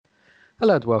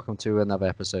Hello and welcome to another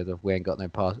episode of We Ain't Got No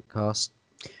Podcast.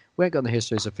 We Ain't Got No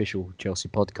History's official Chelsea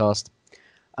podcast.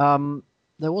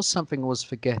 There was something I was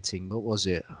forgetting. What was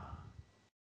it?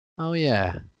 Oh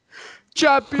yeah,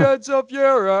 Champions of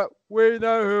Europe. We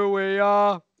know who we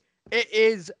are. It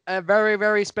is a very,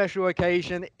 very special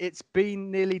occasion. It's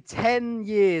been nearly 10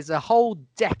 years, a whole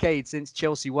decade since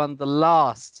Chelsea won the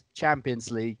last Champions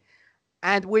League,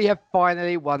 and we have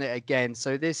finally won it again.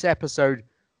 So this episode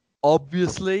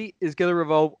obviously is going to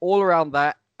revolve all around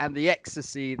that and the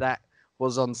ecstasy that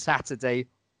was on Saturday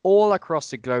all across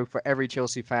the globe for every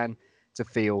Chelsea fan to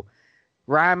feel.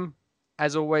 Ram,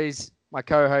 as always, my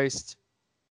co-host.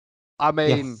 I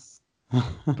mean, Yes.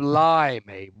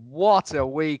 blimey, what a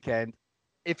weekend.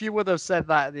 If you would have said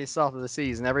that at the start of the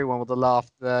season, everyone would have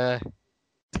laughed their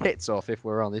tits off, if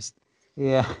we're honest.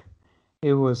 Yeah,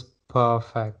 it was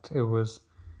perfect.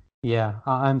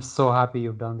 I'm so happy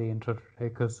you've done the intro today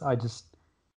because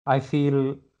I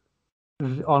feel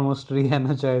almost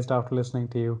re-energized after listening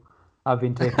to you. I've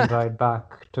been taken right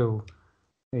back to,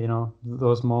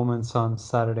 those moments on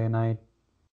Saturday night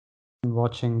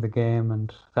watching the game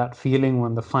and that feeling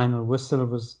when the final whistle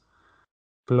was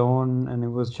blown and it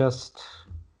was just,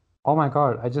 oh my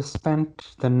God, I just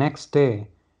spent the next day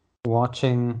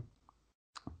watching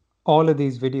all of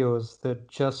these videos that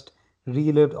just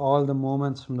relived all the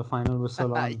moments from the final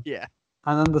whistle on. Yeah.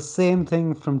 And then the same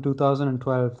thing from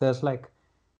 2012.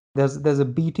 There's a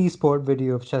BT Sport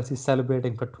video of Chelsea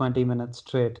celebrating for 20 minutes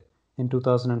straight in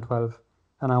 2012,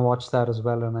 and I watched that as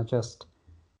well, and I just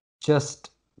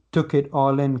took it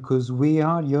all in because we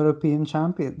are European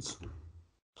champions.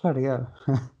 Bloody hell.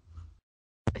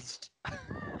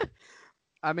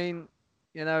 I mean,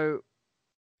 you know,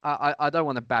 I don't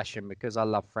want to bash him because I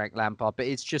love Frank Lampard, but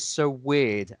it's just so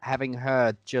weird having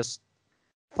heard just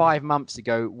 5 months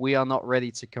ago we are not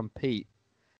ready to compete.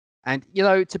 And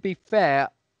to be fair,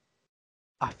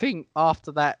 I think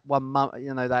after that 1 month,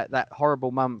 that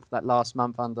horrible month, that last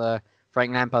month under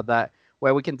Frank Lampard, that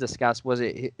where we can discuss was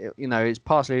it, it's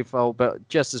partially fault, but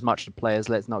just as much the players.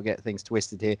 Let's not get things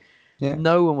twisted here. Yeah.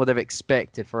 No one would have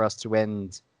expected for us to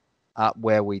end up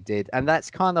where we did. And that's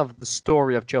kind of the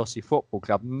story of Chelsea Football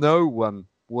Club. No one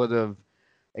would have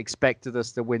expected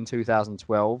us to win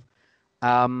 2012.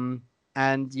 And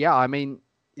yeah, I mean,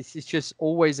 it's just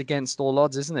always against all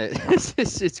odds, isn't it?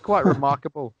 It's quite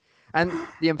remarkable. And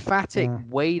the emphatic Yeah.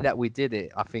 way that we did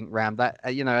it, I think, Ram, that,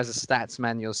 as a stats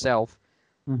man yourself,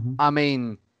 Mm-hmm. I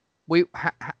mean, we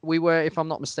were, if I'm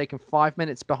not mistaken, 5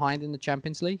 minutes behind in the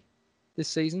Champions League this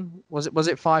season. Was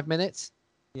it 5 minutes?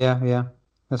 Yeah,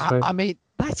 that's right. I mean,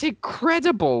 that's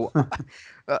incredible.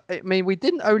 I mean, we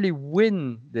didn't only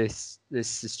win this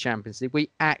Champions League, we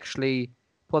actually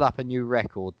put up a new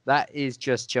record. That is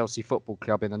just Chelsea Football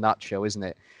Club in a nutshell, isn't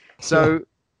it? Yeah. So,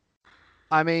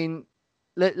 I mean,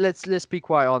 let's be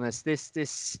quite honest.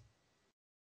 This,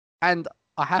 and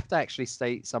I have to actually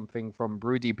state something from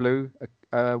Rudy Blue,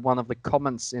 one of the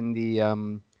comments in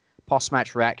the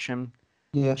post-match reaction.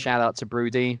 Yeah. Shout out to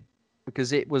Broody,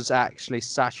 because it was actually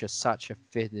such a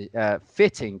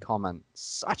fitting comment.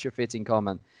 Such a fitting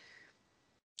comment.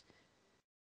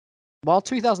 While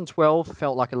 2012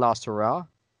 felt like a last hurrah,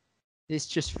 this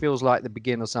just feels like the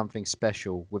beginning of something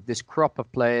special with this crop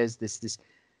of players, this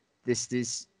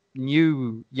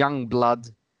new young blood.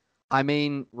 I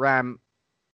mean, Ram,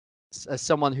 as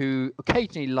someone who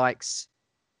occasionally likes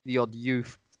the odd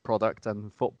youth product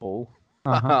and football,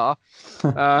 Uh-huh.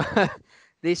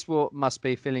 this must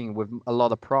be filling with a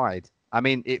lot of pride. I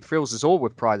mean, it fills us all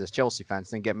with pride as Chelsea fans,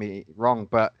 don't get me wrong,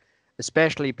 but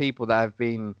especially people that have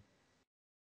been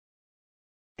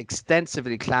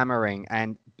extensively clamoring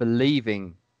and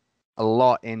believing a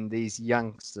lot in these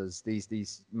youngsters, the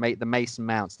Mason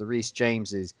Mounts, the Reece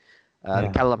Jameses, the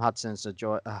Yeah. Callum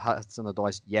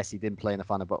Hudson-Odoi. Yes, he didn't play in the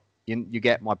final, but you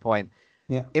get my point.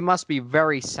 Yeah. It must be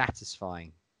very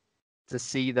satisfying to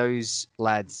see those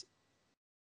lads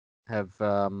have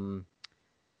had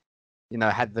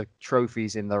the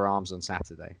trophies in their arms on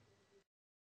Saturday.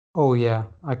 Oh yeah,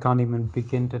 I can't even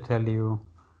begin to tell you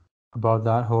about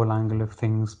that whole angle of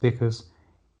things because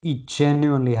it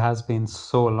genuinely has been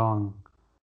so long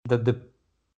that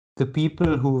the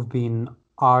people who've been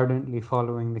ardently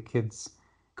following the kids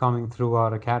coming through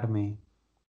our academy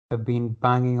have been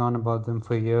banging on about them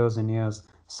for years and years.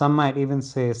 Some might even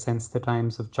say since the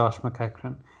times of Josh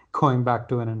McEachran, going back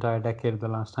to an entire decade the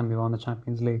last time we won the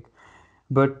Champions League.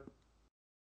 But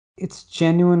it's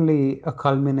genuinely a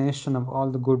culmination of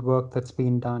all the good work that's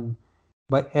been done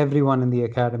by everyone in the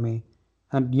academy.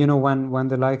 And when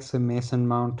the likes of Mason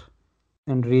Mount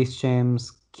and Reece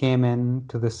James came in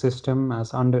to the system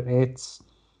as under eights,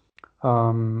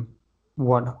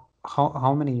 what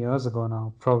how many years ago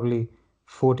now? Probably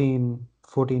 15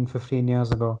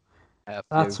 years ago. A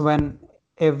That's few. when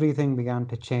everything began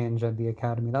to change at the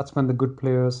academy. That's when the good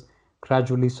players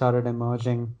gradually started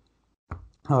emerging,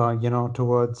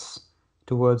 towards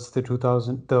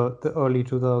the early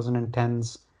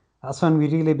 2010s. That's when we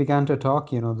really began to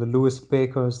talk, the Lewis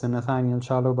Bakers, the Nathaniel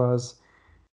Chalobahs.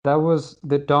 That was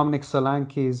the Dominic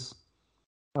Solankis,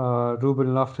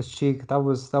 Ruben Loftus-Cheek. That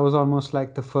was almost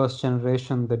like the first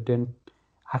generation that didn't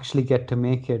actually get to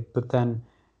make it. But then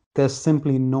there's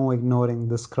simply no ignoring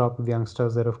this crop of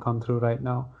youngsters that have come through right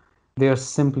now. They are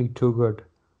simply too good,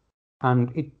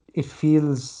 and it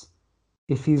feels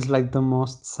like the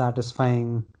most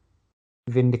satisfying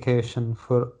vindication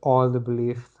for all the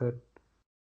belief that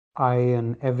I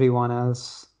and everyone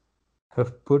else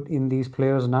have put in these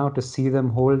players now, to see them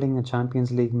holding a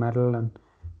Champions League medal and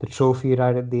the trophy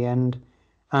right at the end.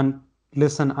 And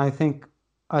listen, I think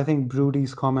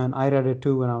Brody's comment, I read it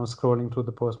too when I was scrolling through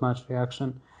the post-match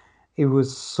reaction. It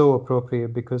was so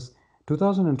appropriate because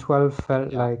 2012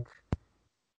 Yeah.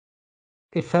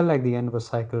 felt like the end of a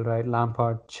cycle, right?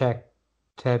 Lampard, Cech,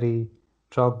 Terry,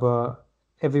 Drogba,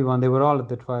 everyone, they were all at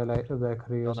the twilight of their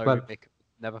careers. Donald Well, Mick.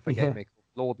 Never forget yeah, Mick.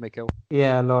 Lord Mickle.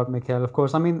 yeah, Lord Mikel, of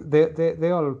course. I mean,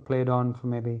 they all played on for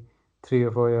maybe 3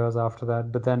 or 4 years after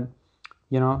that, but then,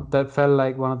 that felt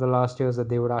like one of the last years that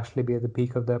they would actually be at the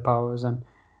peak of their powers, and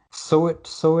so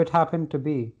it happened to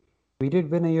be. We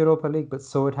did win a Europa League, but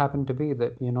so it happened to be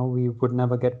that we would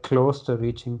never get close to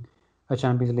reaching a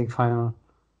Champions League final,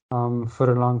 for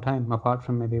a long time, apart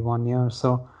from maybe 1 year.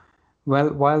 So,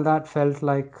 well, while that felt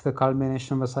like the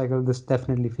culmination of a cycle, this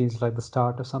definitely feels like the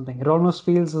start of something. It almost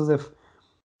feels as if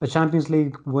the Champions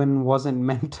League win wasn't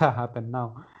meant to happen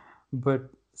now. But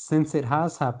since it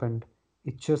has happened,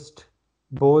 it just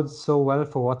bodes so well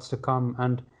for what's to come.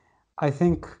 And I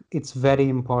think it's very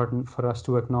important for us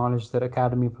to acknowledge that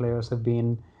academy players have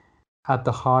been at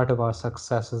the heart of our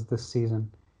successes this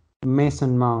season.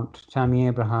 Mason Mount, Tammy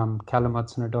Abraham, Callum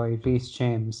Hudson-Odoi, Reece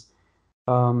James,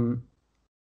 um,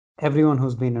 everyone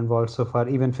who's been involved so far,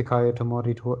 even Fikayo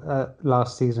Tomori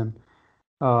last season,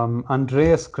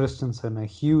 Andreas Christensen, a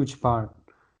huge part.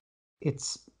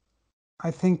 It's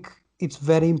I think it's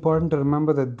very important to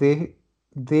remember that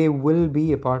they will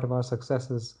be a part of our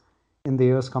successes in the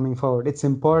years coming forward. It's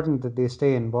important that they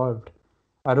stay involved.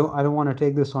 I don't want to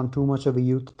take this on too much of a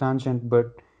youth tangent,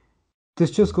 but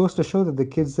this just goes to show that the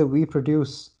kids that we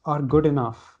produce are good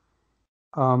enough.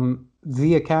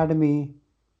 The academy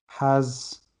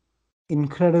has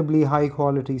incredibly high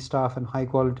quality staff and high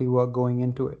quality work going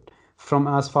into it from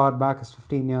as far back as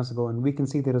 15 years ago, and we can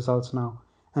see the results now,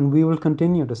 and we will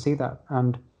continue to see that.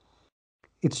 And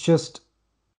it's just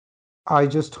I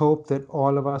just hope that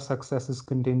all of our successes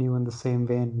continue in the same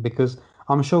vein, because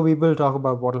I'm sure we will talk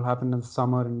about what will happen in the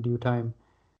summer in due time.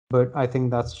 But I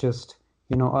think that's just,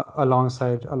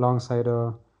 alongside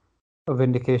a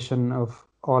vindication of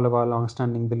all of our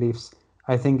long-standing beliefs.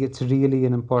 I think it's really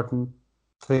an important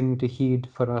thing to heed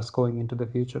for us going into the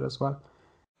future as well.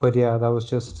 But yeah, that was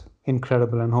just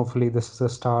incredible, and hopefully this is the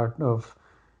start of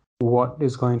what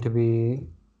is going to be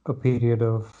a period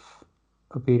of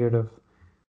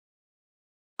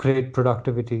great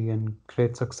productivity and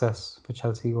great success for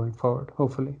Chelsea going forward.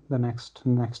 Hopefully, the next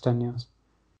 10 years.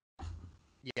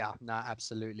 Yeah, no,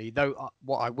 absolutely. Though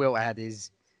what I will add is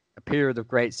a period of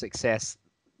great success.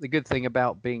 The good thing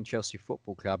about being Chelsea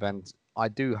Football Club, and I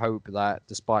do hope that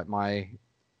despite my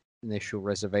initial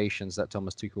reservations that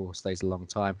Thomas Tuchel stays a long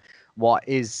time, what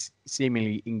is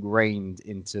seemingly ingrained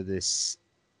into this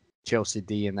Chelsea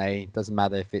DNA, doesn't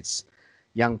matter if it's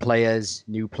young players,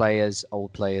 new players,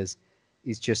 old players,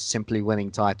 is just simply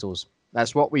winning titles.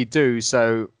 That's what we do.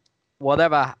 So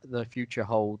whatever the future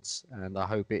holds, and I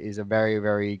hope it is a very,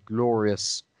 very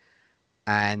glorious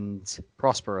and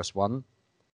prosperous one,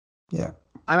 Yeah.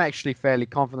 I'm actually fairly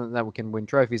confident that we can win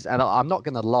trophies. And I'm not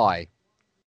going to lie.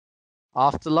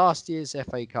 After last year's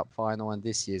FA Cup final and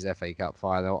this year's FA Cup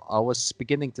final, I was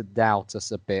beginning to doubt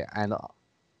us a bit, and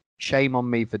shame on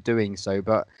me for doing so.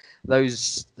 But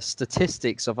those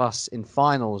statistics of us in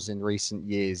finals in recent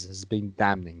years has been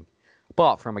damning.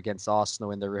 Apart from against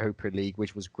Arsenal in the Europa League,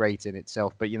 which was great in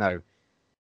itself, but Yeah.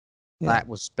 that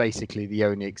was basically the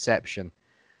only exception.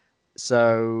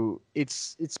 So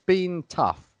it's been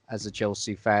tough as a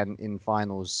Chelsea fan in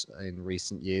finals in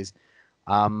recent years.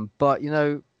 But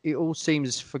it all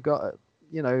seems forgot.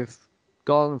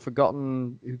 Gone and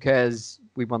forgotten. Who cares?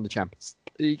 We won the Champions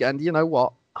League, and you know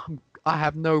what? I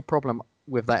have no problem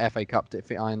with that FA Cup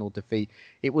final defeat.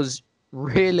 It was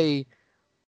really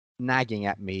nagging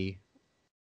at me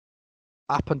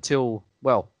up until,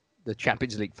 well, the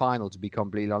Champions League final, to be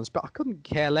completely honest. But I couldn't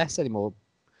care less anymore.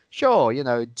 Sure,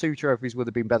 2 trophies would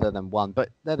have been better than 1, but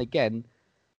then again,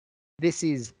 this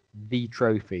is the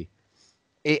trophy.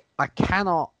 I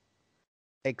cannot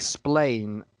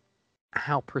explain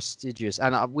how prestigious,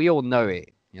 and we all know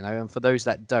it, and for those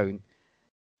that don't,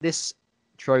 this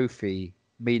trophy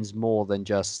means more than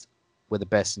just we're the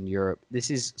best in Europe.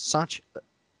 This is such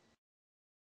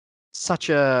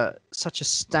a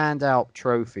standout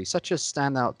trophy, such a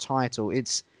standout title.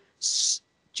 It's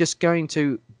just going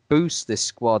to boost this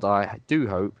squad, I do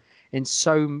hope, in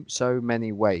so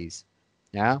many ways.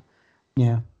 Yeah.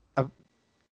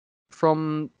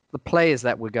 From the players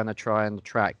that we're going to try and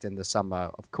attract in the summer,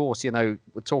 of course, we're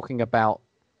talking about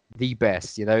the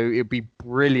best. It'd be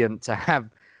brilliant to have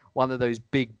one of those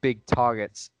big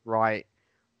targets, right?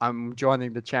 I'm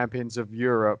joining the champions of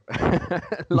Europe,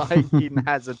 like Eden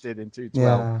Hazard did in 2012.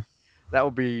 Yeah. That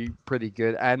would be pretty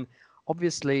good. And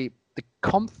obviously, the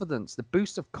confidence, the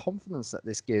boost of confidence that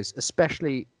this gives,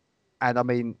 especially, and I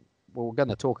mean, we're going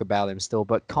to talk about him still,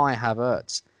 but Kai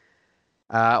Havertz.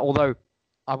 Although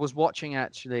I was watching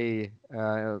actually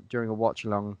during a watch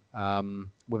along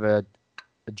with a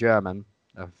German,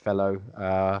 a fellow,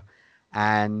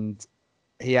 and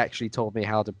he actually told me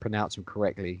how to pronounce him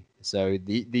correctly. So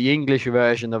the English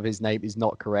version of his name is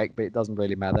not correct, but it doesn't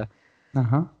really matter.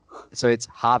 Uh-huh. So it's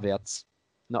Havertz,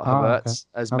 not Havertz,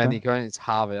 okay. as many going. It's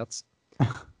Havertz.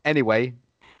 Anyway,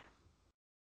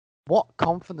 what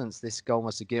confidence this goal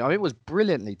must have given. I mean, it was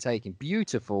brilliantly taken.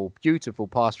 Beautiful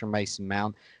pass from Mason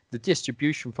Mount. The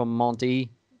distribution from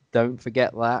Monty, don't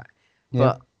forget that. Yeah.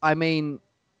 But, I mean,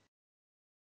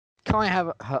 Kai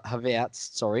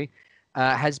Havertz,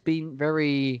 has been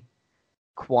very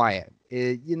quiet.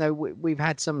 We've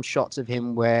had some shots of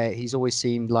him where he's always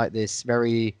seemed like this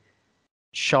very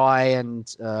shy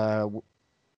and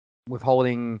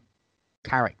withholding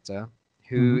character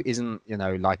who isn't,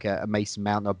 like a Mason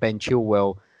Mount or Ben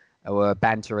Chilwell or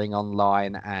bantering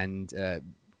online and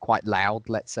quite loud,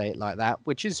 let's say it like that,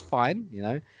 which is fine,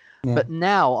 Yeah. But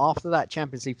now, after that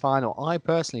Champions League final, I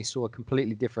personally saw a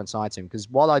completely different side to him, because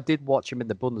while I did watch him in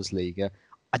the Bundesliga,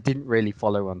 I didn't really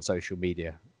follow on social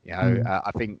media.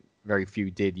 I think very few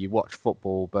did. You watch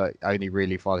football, but only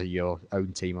really follow your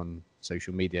own team on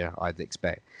social media, I'd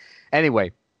expect.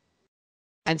 Anyway,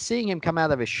 and seeing him come out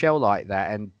of his shell like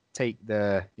that and take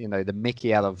the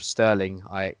Mickey out of Sterling,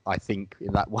 I think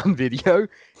in that one video,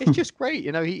 it's just great.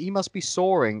 He must be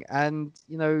soaring, and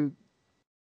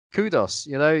kudos.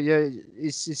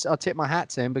 I tip my hat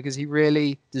to him because he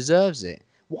really deserves it.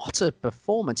 What a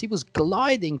performance! He was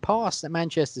gliding past at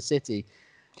Manchester City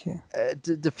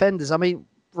defenders. I mean,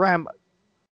 Ram,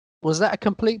 was that a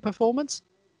complete performance?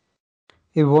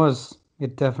 It was.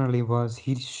 It definitely was.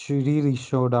 He really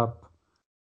showed up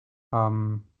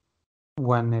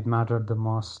when it mattered the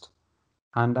most.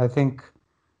 And I think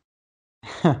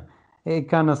it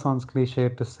kind of sounds cliche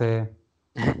to say,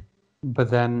 but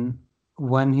then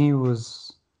when he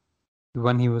was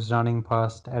running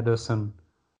past Ederson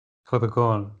for the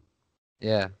goal,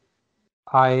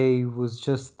 I was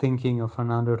just thinking of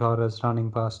Fernando Torres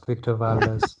running past Victor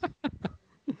Valdez.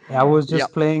 I was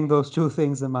just playing those two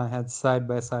things in my head side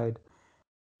by side,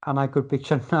 and I could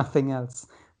picture nothing else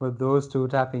but those two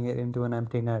tapping it into an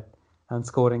empty net and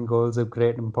scoring goals of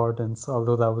great importance,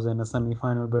 although that was in a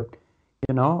semi-final. But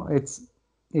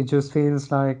it just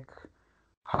feels like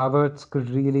Havertz could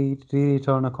really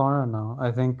turn a corner now.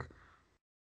 I think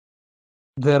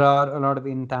there are a lot of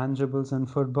intangibles in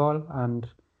football, and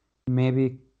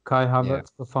maybe Kai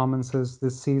Havertz's performances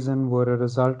this season were a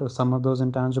result of some of those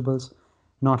intangibles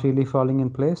not really falling in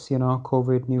place.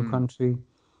 COVID, new country,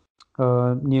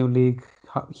 new league.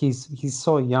 He's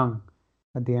so young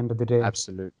at the end of the day.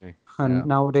 Absolutely. And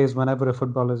nowadays, whenever a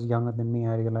footballer is younger than me,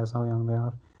 I realize how young they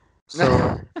are.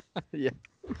 So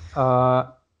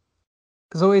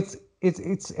so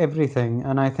it's everything,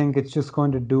 and I think it's just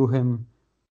going to do him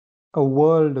a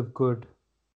world of good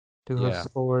to have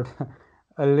scored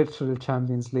a literal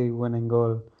Champions League winning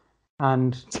goal.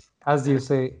 And as you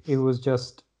say, it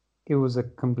was a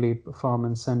complete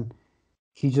performance, and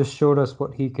he just showed us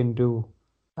what he can do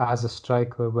as a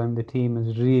striker when the team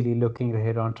is really looking to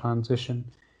hit on transition,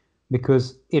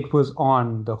 because it was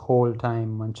on the whole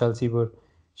time when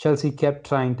Chelsea kept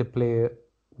trying to play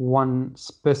one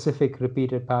specific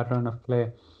repeated pattern of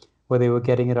play where they were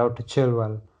getting it out to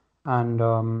Chilwell, and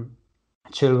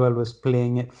Chilwell was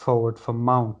playing it forward for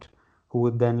Mount, who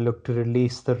would then look to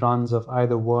release the runs of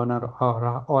either Werner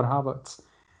or Havertz.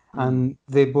 And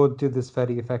they both did this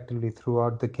very effectively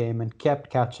throughout the game and kept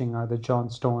catching either John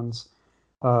Stones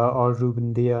or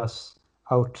Ruben Dias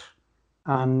out.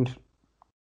 And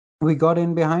we got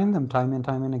in behind them time and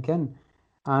time and again.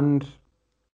 And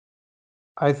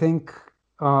I think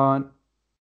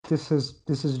this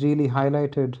is really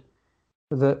highlighted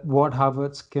that what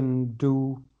Havertz can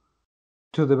do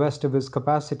to the best of his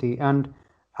capacity. And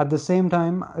at the same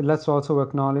time, let's also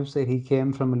acknowledge that he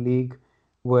came from a league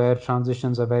where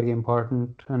transitions are very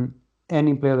important, and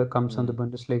any player that comes from the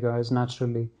Bundesliga is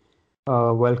naturally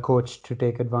well coached to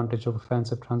take advantage of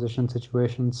offensive transition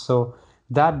situations. So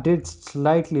that did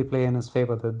slightly play in his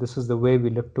favor, that this is the way we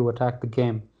look to attack the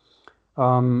game.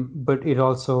 But it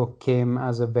also came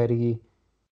as a very,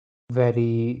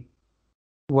 very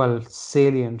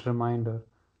salient reminder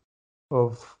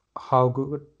of how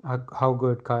good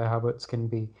Kai Havertz can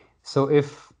be. So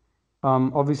if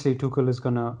obviously Tuchel is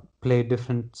gonna play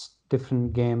different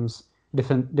games,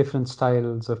 different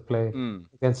styles of play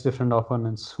against different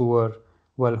opponents who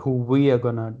we are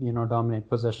gonna dominate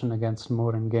possession against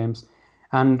more in games.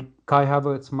 And Kai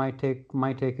Havertz might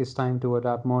take his time to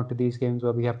adapt more to these games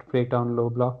where we have to break down low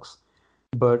blocks.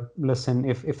 But listen,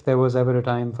 if there was ever a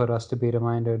time for us to be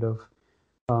reminded of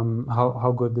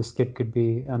how good this kid could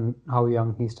be and how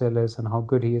young he still is and how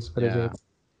good he is for his age,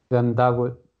 then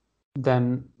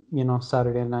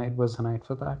Saturday night was the night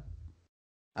for that.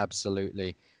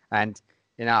 Absolutely. And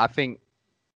I think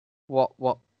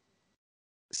what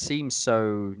seems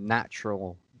so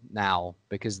natural now,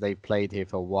 because they've played here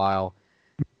for a while.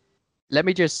 Let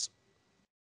me just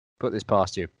put this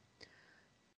past you.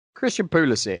 Christian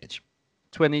Pulisic,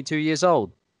 22 years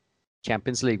old,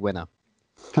 Champions League winner.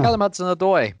 Callum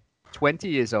Hudson-Odoi, 20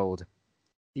 years old.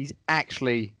 He's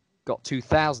actually got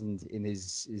 2000 in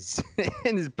his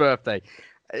in his birthday.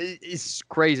 It's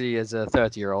crazy as a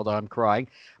 30-year-old. I'm crying.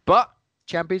 But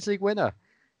Champions League winner.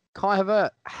 Kai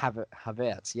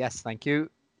Havertz. Yes, thank you.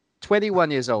 21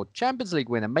 years old. Champions League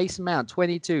winner. Mason Mount,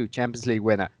 22. Champions League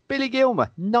winner. Billy Gilmour,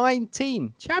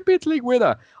 19. Champions League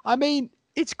winner. I mean,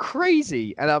 it's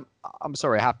crazy. And I'm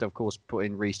sorry, I have to, of course, put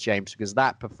in Reece James, because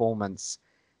that performance,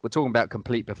 we're talking about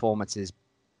complete performances.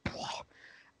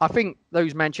 I think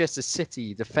those Manchester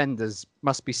City defenders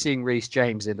must be seeing Reece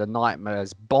James in the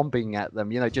nightmares, bombing at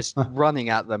them, just running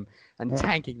at them and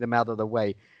tanking them out of the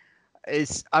way.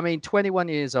 21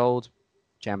 years old,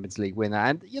 Champions League winner.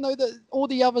 And, all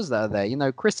the others that are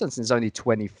there, Christensen's only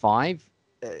 25.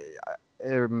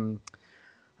 Ben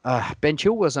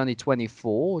Chilwell was only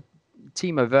 24.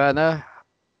 Timo Werner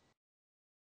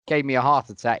gave me a heart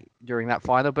attack during that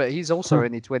final, but he's also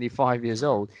only 25 years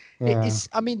old. Yeah.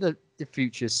 The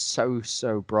future's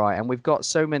so bright, and we've got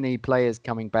so many players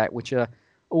coming back which are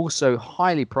also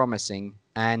highly promising,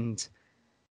 and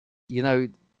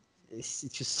it's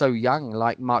just so young,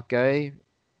 like Marc Guéhi.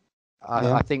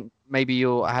 I think maybe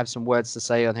you'll have some words to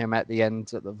say on him at the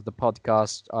end of the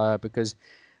podcast, because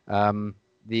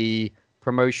the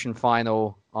promotion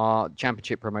final,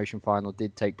 championship promotion final,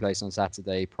 did take place on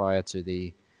Saturday prior to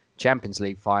the Champions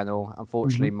League final.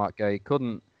 Unfortunately, Marc Guéhi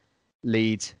couldn't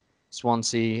lead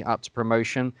Swansea up to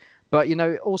promotion, but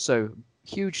also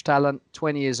huge talent,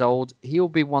 20 years old. He'll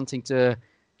be wanting to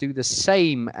do the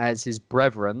same as his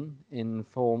brethren in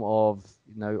form of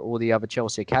all the other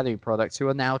Chelsea Academy products who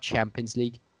are now Champions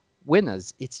League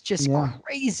winners. It's just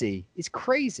crazy. It's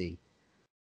crazy.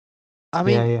 I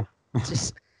mean,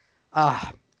 just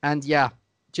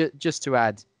just to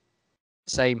add,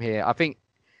 same here. I think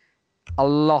a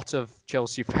lot of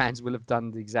Chelsea fans will have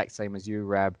done the exact same as you,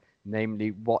 Rab,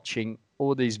 namely watching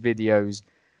all these videos,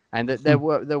 and that there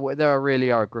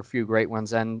really are a few great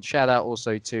ones. And shout out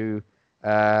also to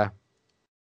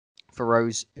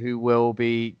Feroz, who will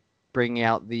be bringing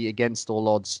out the Against All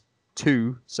Odds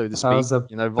 2, so to speak. That was the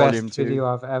volume best 2 video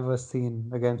I've ever seen,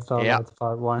 Against All Odds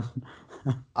Part 1.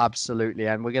 Absolutely,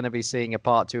 and we're going to be seeing a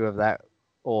Part 2 of that,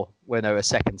 or a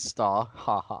second star,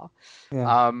 haha.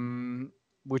 Yeah.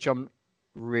 Which I'm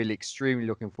really extremely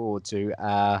looking forward to.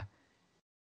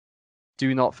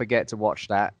 Do not forget to watch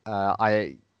that.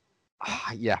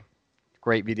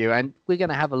 Great video, and we're going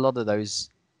to have a lot of those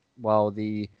while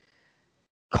the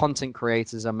content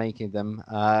creators are making them.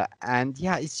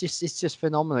 It's just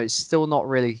phenomenal. It's still not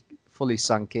really fully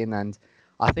sunk in, and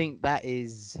I think that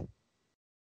is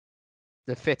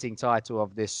the fitting title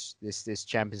of this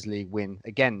Champions League win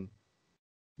again,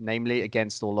 namely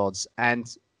Against All Odds,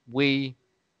 and we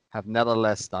have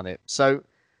nevertheless done it. So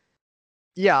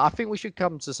I think we should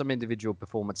come to some individual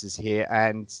performances here,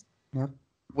 and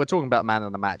we're talking about man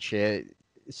of the match here.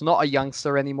 It's not a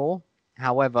youngster anymore,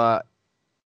 however,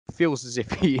 feels as if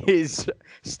he is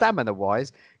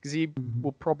stamina-wise, because he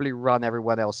will probably run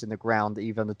everyone else in the ground,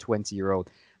 even the 20-year-old,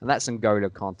 and that's N'Golo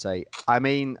Kanté. I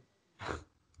mean,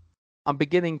 I'm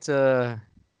beginning to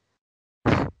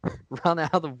run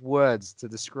out of words to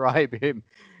describe him.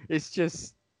 It's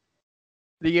just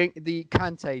the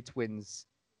Kante twins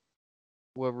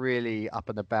were really up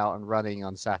and about and running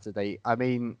on Saturday. I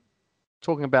mean,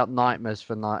 talking about nightmares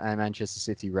for Manchester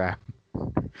City, Ram.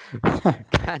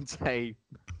 Kante.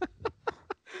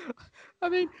 I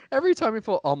mean, every time we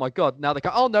thought, oh my God, now they go,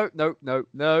 oh no,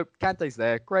 Kante's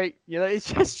there, great. You know, it's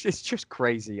just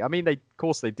crazy. I mean, of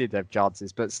course they did have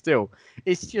chances, but still,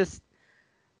 it's just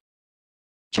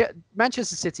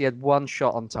Manchester City had one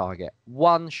shot on target,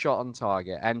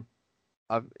 and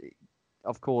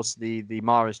of course the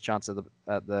Mahrez chance at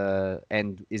the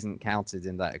end isn't counted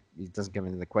in that. It doesn't come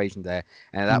in the equation there,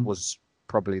 and that was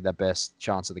probably their best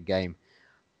chance of the game,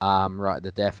 right at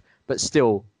the death. But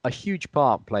still, a huge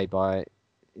part played by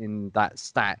in that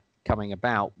stat coming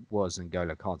about was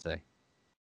N'Golo Kante.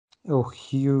 Oh,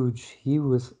 huge! He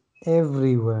was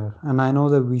everywhere, and I know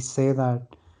that we said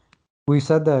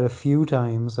that a few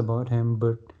times about him,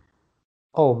 but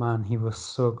oh man, he was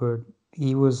so good.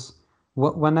 He was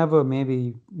whenever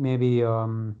maybe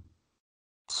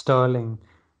Sterling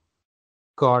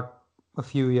got a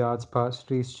few yards past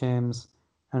Reece James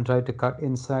and tried to cut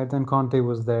inside, then Conte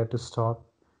was there to stop.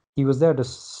 He was there to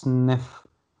sniff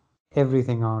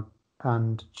everything out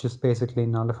and just basically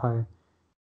nullify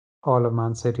all of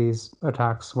Man City's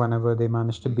attacks whenever they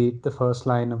managed to beat the first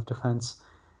line of defense.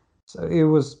 So it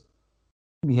was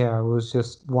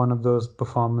just one of those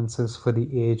performances for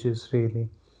the ages, really.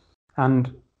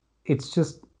 And it's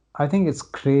just, I think it's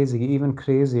crazy, even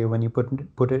crazier when you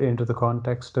put it into the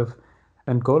context of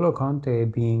N'Golo Kante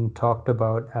being talked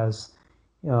about as,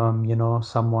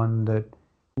 someone that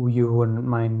you wouldn't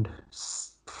mind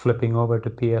flipping over to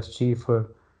PSG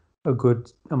for a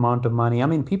good amount of money. I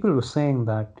mean, people were saying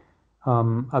that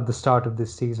at the start of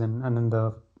this season and in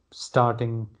the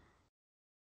starting,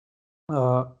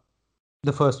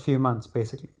 the first few months,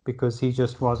 basically, because he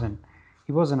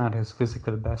wasn't at his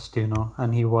physical best,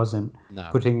 and he wasn't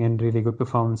putting in really good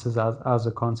performances as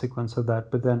a consequence of that.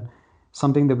 But then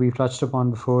something that we've touched upon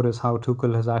before is how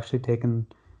Tuchel has actually taken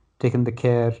the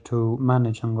care to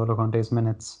manage N'Golo Kante's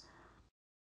minutes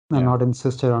and not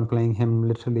insisted on playing him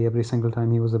literally every single time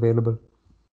he was available.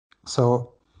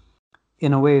 So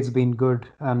in a way, it's been good,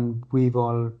 and we've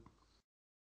all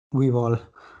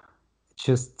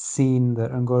just seen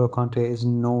that N'Golo Kante is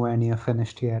nowhere near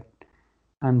finished yet,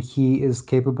 and he is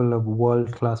capable of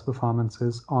world-class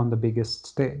performances on the biggest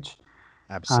stage.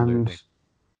 Absolutely. And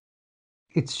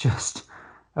it's just,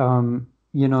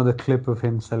 the clip of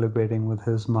him celebrating with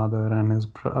his mother and his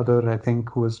brother, I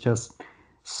think, was just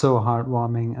so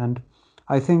heartwarming. And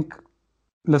I think,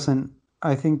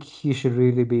 I think he should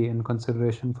really be in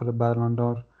consideration for the Ballon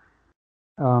d'Or.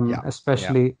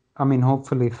 Especially, I mean,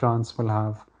 hopefully France will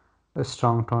have a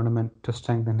strong tournament to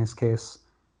strengthen his case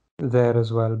there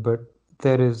as well. But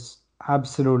there is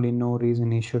absolutely no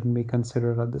reason he shouldn't be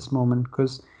considered at this moment,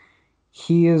 because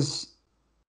he is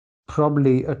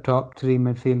probably a top 3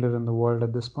 midfielder in the world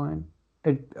at this point,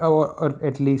 or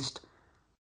at least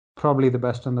probably the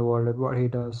best in the world at what he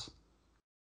does.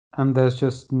 And there's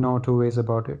just no two ways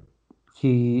about it.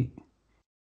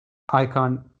 I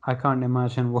can't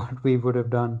imagine what we would have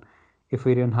done if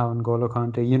we didn't have N'Golo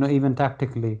Kante. Even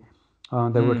tactically,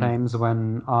 there were times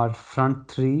when our front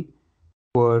three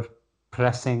were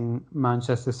pressing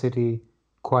Manchester City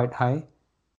quite high,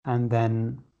 and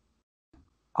then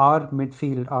our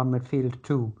midfield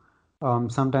too.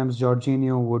 Sometimes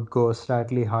Jorginho would go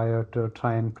slightly higher to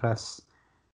try and press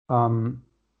the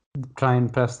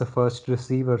first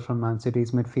receiver from Man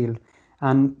City's midfield.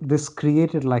 And this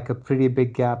created like a pretty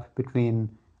big gap between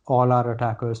all our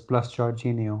attackers plus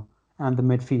Jorginho and the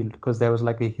midfield, because there was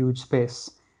like a huge space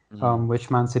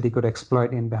which Man City could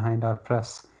exploit in behind our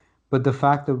press. But the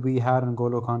fact that we had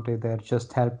N'Golo Kante there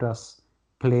just helped us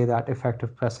play that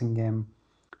effective pressing game.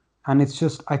 And it's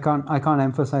just, I can't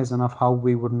emphasize enough how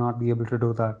we would not be able to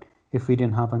do that if we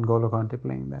didn't have N'Golo Kante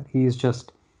playing there. He's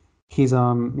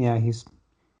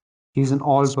an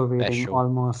all-pervading,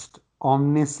 almost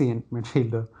omniscient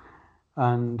midfielder.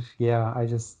 And yeah,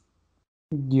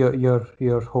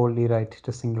 you're wholly right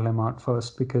to single him out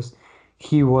first, because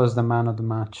he was the man of the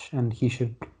match, and he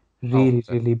should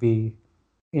really be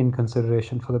in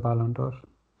consideration for the Ballon d'Or.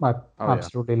 I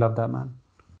absolutely love that man.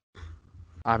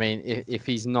 I mean, if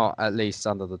he's not at least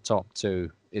under the top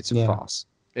 2, it's a farce.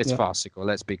 It's farcical.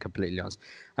 Let's be completely honest.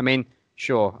 I mean,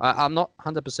 sure, I'm not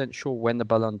 100% sure when the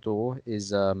Ballon d'Or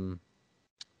is. The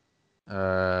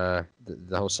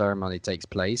whole ceremony takes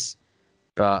place,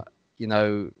 but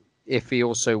if he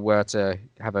also were to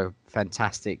have a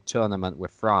fantastic tournament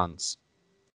with France,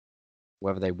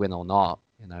 whether they win or not,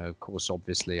 You know, of course,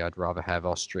 obviously, I'd rather have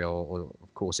Austria or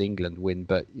of course, England win.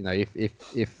 But you know,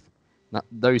 if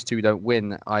those two don't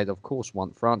win, I'd of course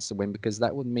want France to win because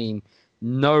that would mean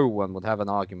no one would have an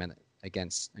argument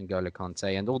against N'Golo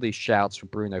Kante. And all these shouts for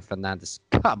Bruno Fernandes,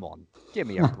 come on, give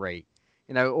me a break.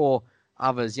 You know, or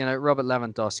others. You know, Robert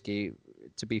Lewandowski.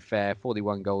 To be fair,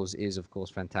 41 goals is of course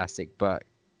fantastic, but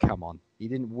come on, he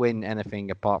didn't win anything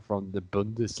apart from the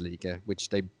Bundesliga, which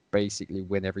they basically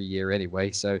win every year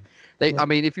anyway. So I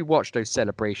mean, if you watch those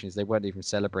celebrations, they weren't even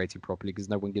celebrating properly because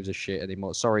no one gives a shit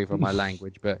anymore. Sorry for my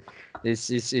language, but it's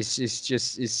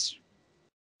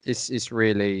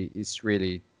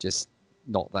really just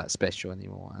not that special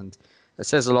anymore. And it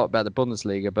says a lot about the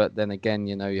Bundesliga, but then again,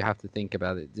 you know, you have to think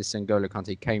about it. This N'Golo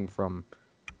Kante came from,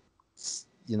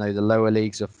 you know, the lower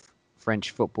leagues of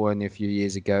French football only a few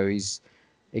years ago. He's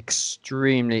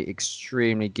extremely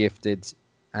gifted,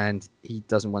 and he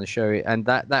doesn't want to show it. And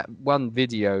that one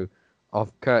video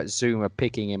of Kurt Zouma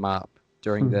picking him up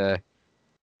during the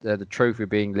trophy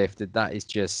being lifted, that is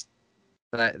just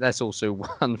that's also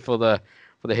one for the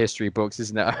history books,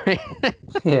 isn't it?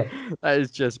 Yeah, that is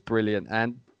just brilliant.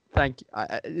 And thank you.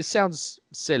 It sounds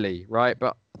silly, right?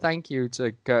 But thank you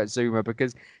to Kurt Zouma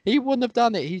because he wouldn't have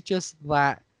done it. He's just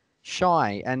that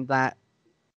shy and that,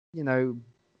 you know,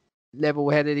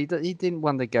 level-headed. He didn't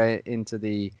want to go into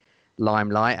the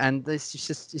limelight, and it's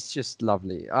just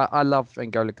lovely. I love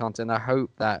N'Golo Kante, and I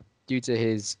hope that due to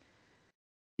his,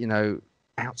 you know,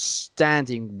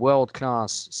 outstanding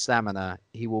world-class stamina,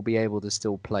 he will be able to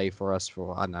still play for us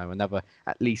for, I don't know, another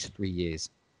at least 3 years.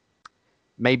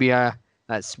 Maybe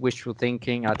that's wishful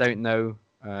thinking. I don't know.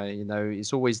 You know,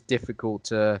 it's always difficult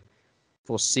to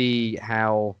foresee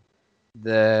how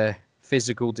the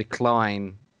physical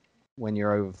decline when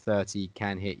you're over 30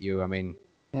 can hit you. I mean,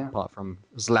 apart from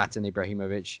Zlatan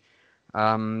Ibrahimovic.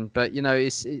 But, you know,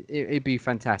 it'd be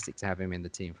fantastic to have him in the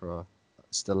team for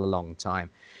still a long time.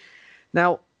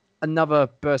 Now, another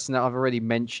person that I've already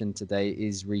mentioned today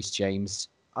is Reece James.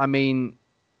 I mean,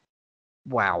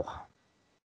 wow.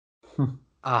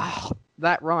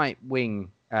 That right wing,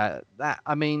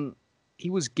 I mean, he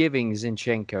was giving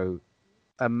Zinchenko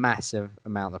a massive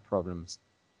amount of problems.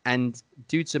 And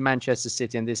due to Manchester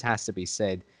City, and this has to be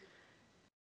said,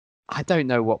 I don't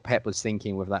know what Pep was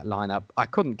thinking with that lineup. I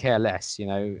couldn't care less, you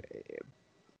know.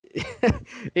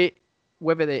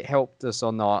 Whether it helped us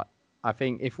or not, I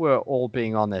think if we're all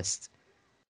being honest,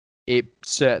 it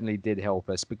certainly did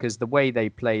help us because the way they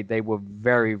played, they were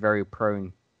very, very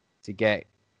prone to get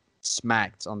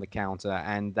smacked on the counter,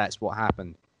 and that's what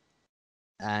happened.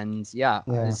 And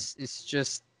it's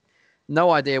just no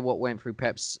idea what went through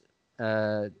Pep's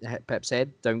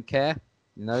head. Don't care,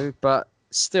 you know. But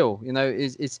still, you know,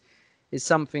 it's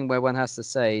something where one has to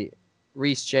say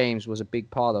Reece James was a big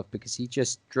part of because he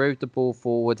just drove the ball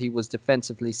forward. He was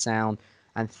defensively sound,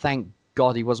 and thank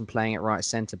God he wasn't playing at right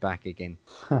centre back again.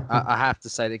 I have to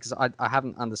say that because I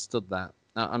haven't understood that.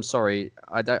 I'm sorry,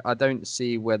 I don't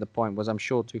see where the point was. I'm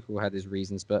sure Tuchel had his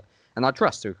reasons, and I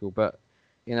trust Tuchel, but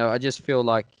you know, I just feel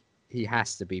like he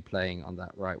has to be playing on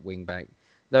that right wing back.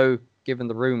 Though, given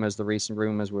the recent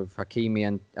rumours with Hakimi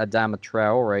and Adama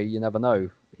Traore, you never know.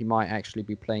 He might actually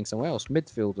be playing somewhere else,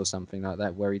 midfield or something like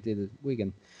that, where he did at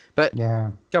Wigan. But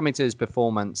coming to his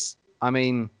performance, I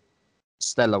mean,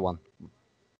 stellar one.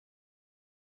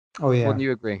 Oh yeah. Wouldn't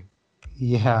you agree?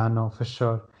 Yeah, no, for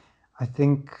sure. I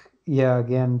think,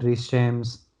 again, Reece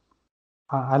James.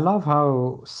 I love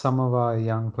how some of our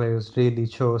young players really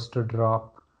chose to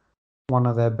drop one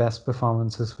of their best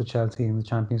performances for Chelsea in the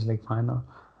Champions League final.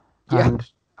 Yeah. And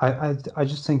I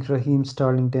just think Raheem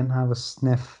Sterling didn't have a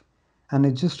sniff. And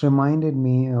it just reminded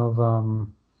me of,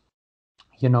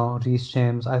 you know, Reece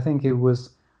James. I think it was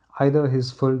either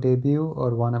his full debut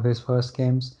or one of his first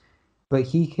games. But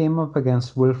he came up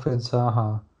against Wilfried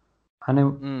Zaha.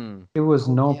 And it was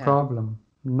no problem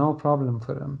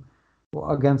for him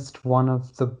against one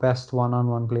of the best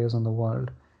one-on-one players in the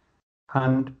world.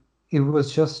 And it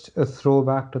was just a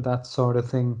throwback to that sort of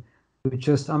thing.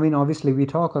 I mean, obviously, we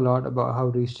talk a lot about how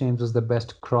Reece James is the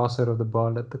best crosser of the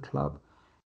ball at the club,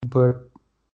 but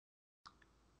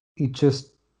it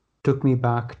just took me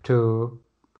back to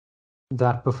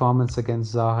that performance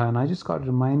against Zaha, and I just got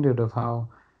reminded of how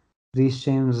Reece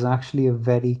James is actually a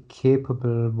very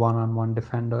capable one-on-one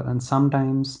defender, and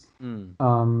sometimes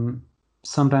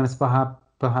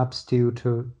perhaps due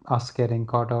to us getting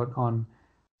caught out on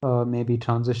maybe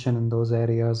transition in those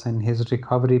areas and his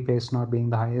recovery pace not being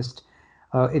the highest,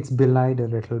 it's belied a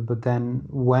little. But then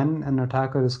when an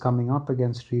attacker is coming up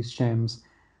against Reece James,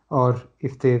 or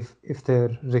if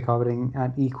they're recovering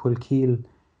at equal keel,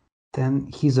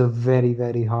 then he's a very,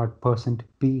 very hard person to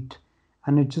beat.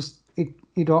 And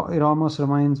it almost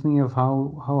reminds me of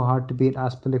how hard to beat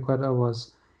Azpilicueta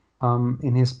was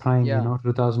in his prime, Yeah, yeah,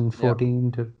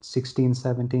 2014 to 16,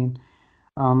 17.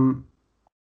 Um,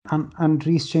 and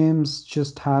Reece James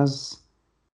just has,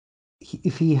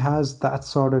 if he has that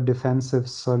sort of defensive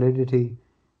solidity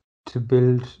to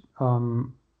build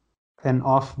an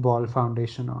off-ball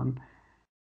foundation on,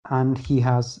 and he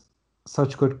has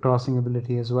such good crossing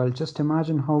ability as well. Just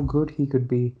imagine how good he could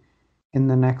be in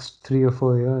the next 3 or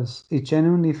 4 years. mm,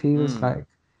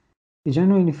 It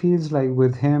genuinely feels like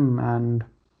with him and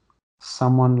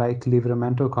someone like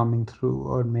Livramento coming through,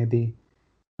 or maybe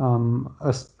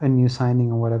a new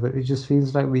signing or whatever, it just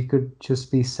feels like we could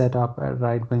just be set up at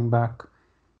right wing back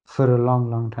for a long,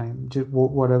 long time,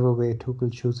 whatever way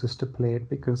Tuchel chooses to play it.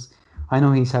 Because I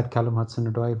know he's had Callum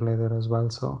Hudson-Odoi play there as well.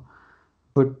 So,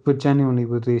 but genuinely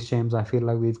with Reece James, I feel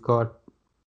like we've got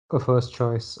a first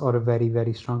choice or a very,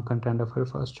 very strong contender for a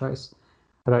first choice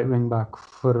right wing back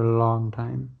for a long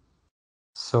time.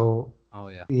 So oh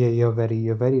yeah, yeah, you're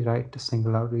very right to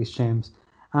single out Reece James,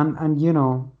 and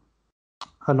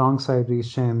alongside Reece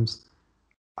James,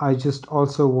 I just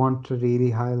also want to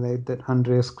really highlight that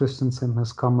Andreas Christensen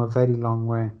has come a very long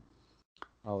way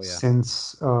oh yeah,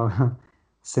 since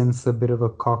since a bit of a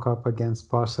cock up against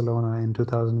Barcelona in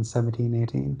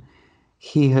 2017-18.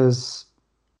 He has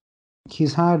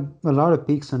he's had a lot of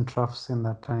peaks and troughs in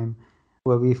that time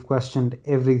where we've questioned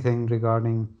everything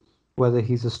regarding whether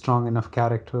he's a strong enough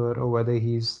character or whether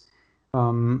he's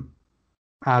um,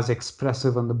 as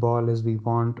expressive on the ball as we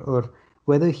want, or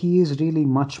whether he is really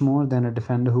much more than a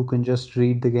defender who can just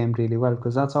read the game really well,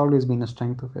 because that's always been a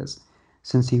strength of his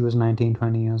since he was 19,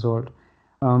 20 years old.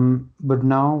 But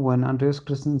now when Andreas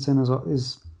Christensen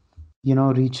is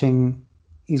reaching,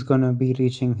 he's going to be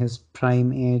reaching his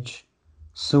prime age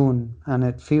soon. And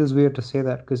it feels weird to say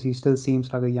that because he still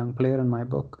seems like a young player in my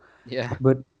book. yeah.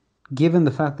 But given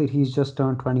the fact that he's just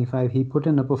turned 25, he put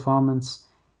in a performance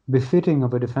befitting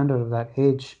of a defender of that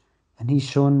age. And he's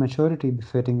shown maturity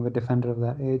befitting of a defender of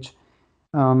that age.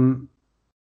 Um,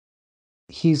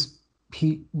 he's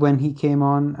he when he came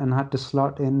on and had to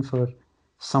slot in for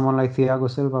someone like Thiago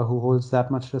Silva, who holds that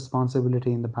much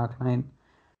responsibility in the back line,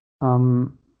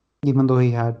 um, even though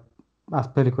he had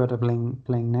Azpilicueta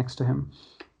playing next to him.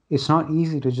 It's not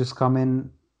easy to just come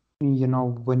in,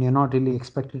 when you're not really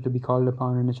expected to be called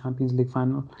upon in a Champions League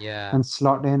final, Yeah. and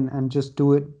slot in and just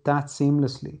do it that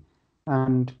seamlessly.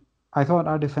 And I thought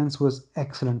our defense was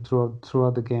excellent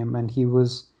throughout the game, and he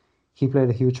played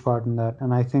a huge part in that.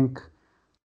 And I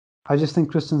just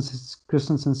think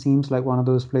Christensen seems like one of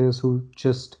those players who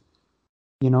just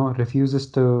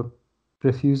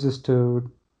refuses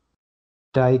to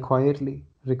die quietly,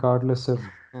 regardless of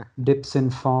dips in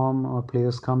form or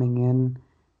players coming in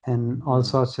and all Mm,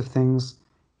 sorts of things.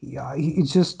 Yeah,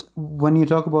 it's just when you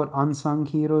talk about unsung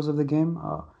heroes of the game,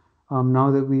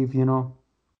 now that we've,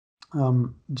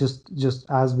 just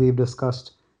as we've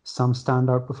discussed some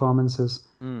standout performances,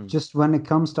 mm. just when it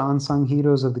comes to unsung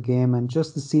heroes of the game and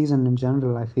just the season in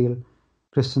general, I feel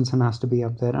Christensen has to be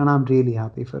up there, and I'm really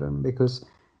happy for him because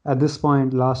at this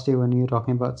point last year when you were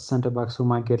talking about centre backs who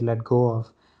might get let go of,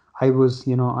 I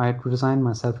had resigned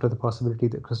myself to the possibility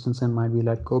that Christensen might be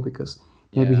let go because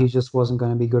maybe Yeah. he just wasn't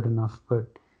going to be good enough, but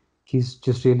he's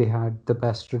just really had the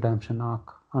best redemption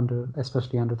arc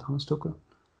especially under Thomas Tuchel.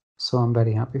 So I'm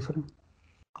very happy for him.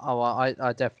 Oh, well,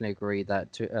 I definitely agree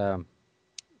that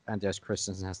Andreas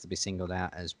Christensen has to be singled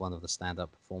out as one of the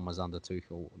stand-up performers under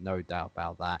Tuchel, no doubt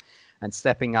about that. And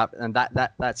stepping up, and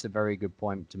that's a very good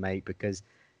point to make because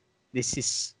this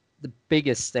is the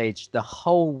biggest stage. The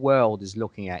whole world is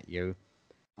looking at you.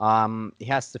 He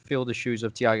has to fill the shoes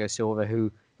of Thiago Silva, who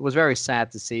it was very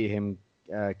sad to see him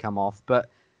come off. But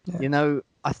Yeah.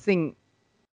 I think,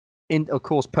 of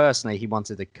course, personally, he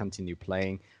wanted to continue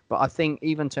playing. But I think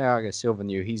even Thiago Silva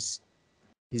knew his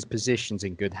position's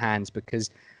in good hands because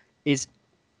it's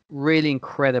really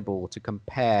incredible to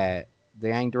compare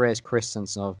the Andreas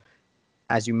Christensen of,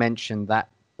 as you mentioned, that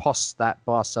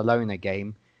Barcelona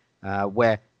game,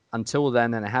 where until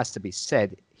then, and it has to be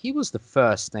said, he was the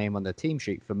first name on the team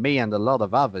sheet for me and a lot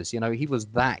of others. He was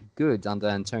that good under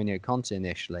Antonio Conte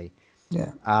initially.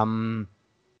 Yeah.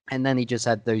 And then he just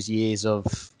had those years of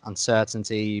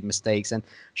uncertainty, mistakes, and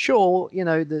sure,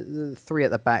 the three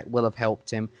at the back will have helped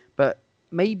him, but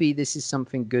maybe this is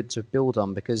something good to build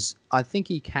on because I think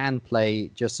he can play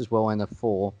just as well in a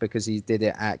four because he did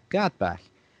it at Gladbach,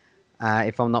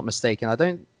 if I'm not mistaken.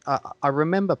 I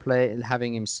remember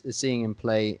seeing him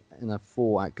play in a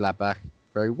four at Gladbach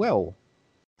very well.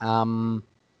 Um,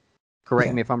 Correct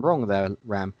Yeah. me if I'm wrong there,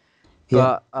 Ram.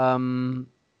 Yeah. But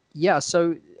yeah,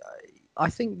 so I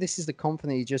think this is the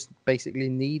confidence he just basically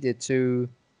needed to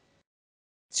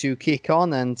kick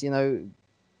on, and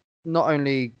not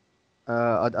only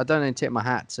I don't only tip my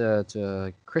hat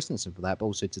to Christensen for that, but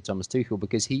also to Thomas Tuchel,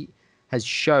 because he has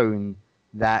shown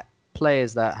that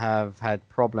players that have had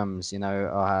problems,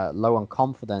 low on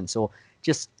confidence or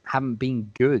just haven't been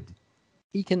good,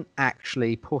 he can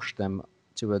actually push them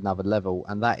to another level,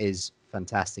 and that is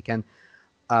fantastic. And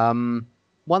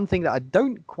one thing that I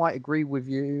don't quite agree with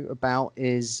you about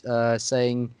is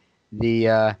saying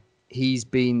he's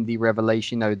been the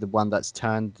revelation, the one that's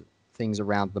turned things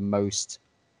around the most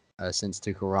since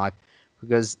Tuchel arrived,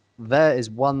 because there is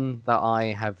one that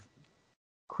I have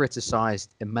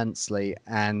criticised immensely,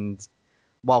 and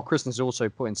while Christensen's also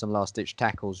put in some last-ditch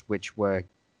tackles which were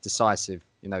decisive,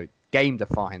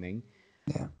 game-defining.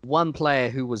 Yeah. One player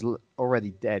who was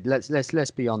already dead.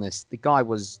 Let's be honest. The guy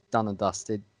was done and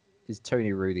dusted. Is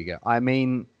Tony Rudiger. I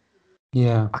mean,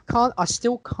 yeah, I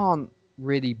still can't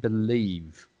really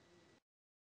believe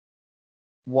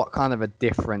what kind of a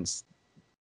difference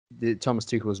Thomas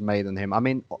Tuchel has made on him. I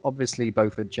mean, obviously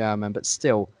both are German, but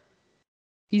still,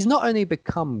 he's not only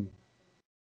become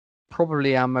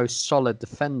probably our most solid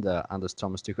defender under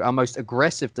Thomas Tuchel, our most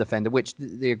aggressive defender, which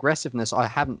the aggressiveness I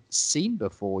haven't seen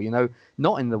before,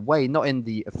 not in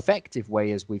the effective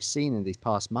way as we've seen in these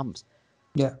past months.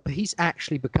 Yeah. But he's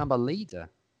actually become a leader.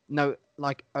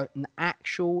 Like an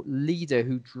actual leader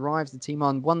who drives the team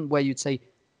on. One where you'd say,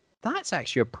 that's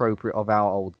actually appropriate of our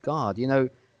old guard.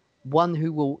 One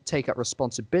who will take up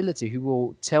responsibility, who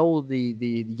will tell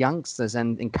the youngsters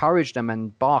and encourage them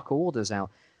and bark orders out.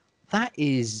 That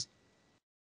is...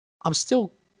 I'm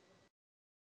still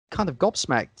kind of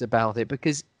gobsmacked about it,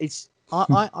 because it's...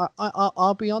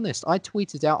 I'll be honest. I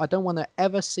tweeted out, I don't want to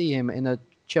ever see him in a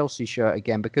Chelsea shirt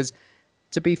again, because...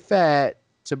 To be fair,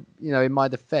 in my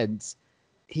defense,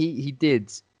 he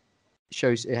did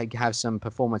have some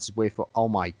performances where you thought, oh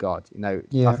my God,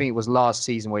 Yeah. I think it was last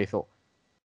season where you thought,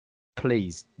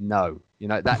 please, no,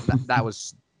 that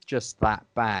was just that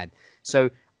bad. So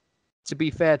to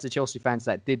be fair to Chelsea fans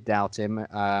that did doubt him,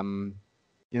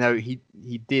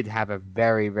 he did have a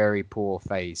very, very poor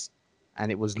phase,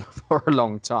 and it was for a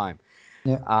long time.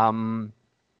 Yeah.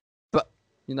 But,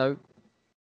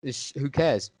 who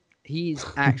cares? He's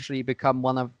actually become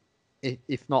one of,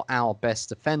 if not our best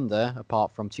defender,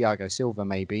 apart from Thiago Silva,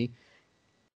 maybe,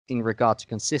 in regard to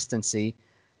consistency,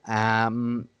 at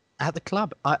the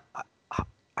club. I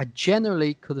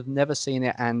generally could have never seen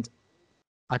it, and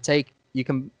you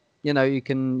can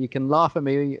laugh at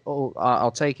me, or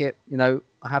I'll take it. I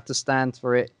have to stand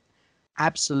for it.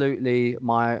 Absolutely,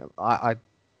 my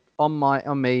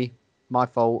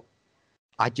fault.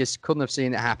 I just couldn't have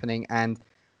seen it happening, and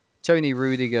Tony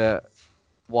Rudiger,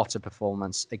 what a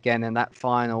performance. Again, in that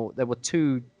final, there were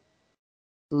two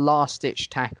last-ditch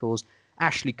tackles,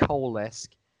 Ashley Cole-esque,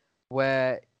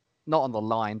 where, not on the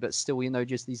line, but still,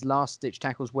 just these last-ditch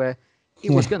tackles where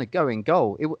it was going to go in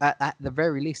goal. At the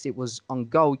very least, it was on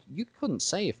goal. You couldn't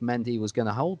say if Mendy was going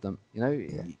to hold them.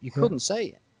 You couldn't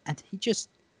say. And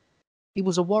he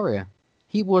was a warrior.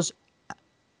 He was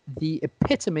the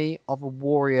epitome of a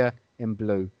warrior in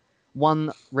blue.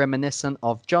 One reminiscent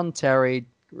of John Terry,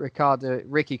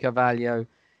 Ricky Carvalho,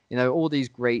 all these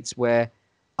greats, where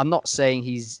I'm not saying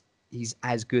he's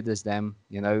as good as them,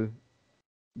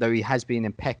 though he has been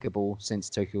impeccable since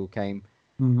Tuchel came.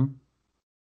 Mm-hmm.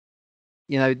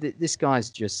 This guy's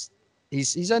just,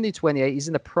 he's only 28. He's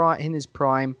in his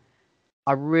prime.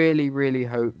 I really, really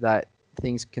hope that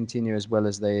things continue as well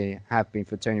as they have been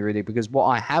for Tony Rudiger, because what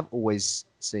I have always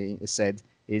said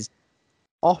is,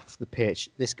 off the pitch,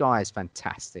 this guy is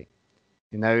fantastic.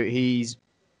 He's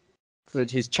for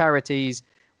his charities,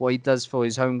 what he does for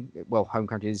his home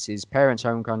country is his parents'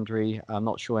 home country. I'm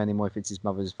not sure anymore if it's his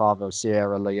mother's father or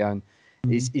Sierra Leone.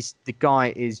 Mm-hmm. The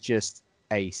guy is just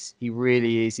ace. He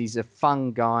really is. He's a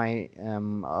fun guy.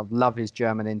 I love his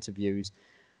German interviews.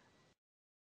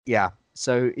 Yeah,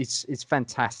 so it's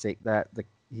fantastic that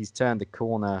he's turned the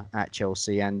corner at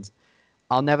Chelsea, and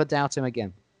I'll never doubt him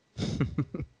again.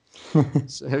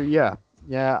 So yeah.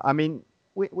 I mean,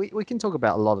 we can talk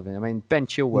about a lot of it. I mean, Ben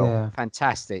Chilwell,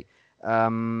 fantastic.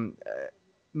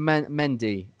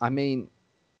 Mendy, I mean,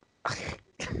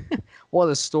 what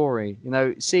a story.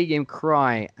 Seeing him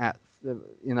cry at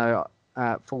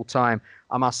full time.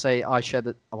 I must say, I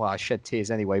shed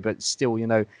tears anyway, but still,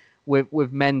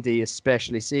 with Mendy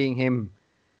especially, seeing him,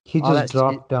 he just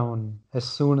dropped down as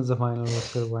soon as the final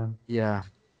whistle went. Yeah.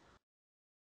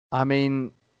 I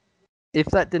mean, if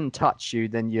that didn't touch you,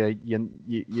 then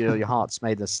your heart's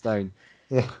made of stone.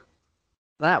 Yeah.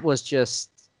 That was just...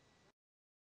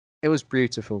 It was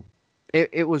beautiful.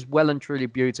 it was well and truly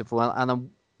beautiful, and I'm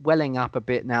welling up a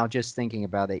bit now just thinking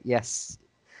about it. Yes,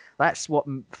 that's what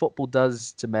football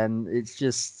does to men.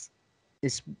 It's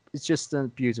it's just a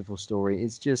beautiful story.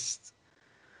 It's just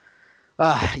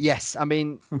yes. I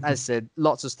mean, as I said,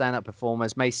 lots of stand-up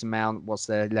performers. Mason Mount, what's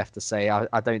there left to say?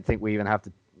 I don't think we even have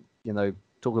to,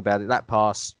 talk about it. That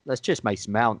pass, that's just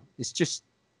Mason Mount. It's just,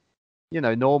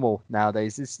 normal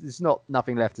nowadays. There's not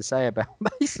nothing left to say about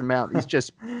Mason Mount. He's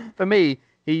just, for me,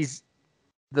 he's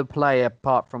the player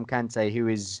apart from Kante who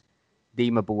is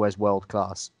deemable as world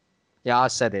class. Yeah, I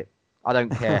said it. I don't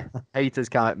care. Haters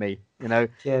come at me.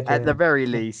 At the very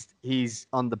least, he's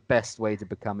on the best way to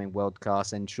becoming world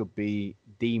class and should be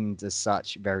deemed as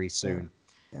such very soon.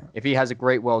 Yeah. If he has a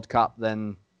great World Cup,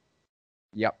 then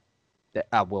yep,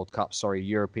 World Cup, sorry,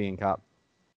 European Cup,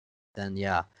 then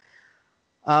yeah.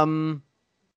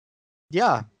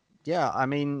 Yeah. I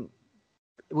mean,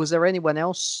 was there anyone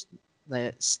else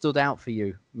that stood out for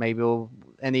you? Maybe, or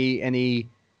anything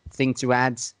to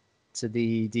add to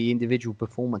the individual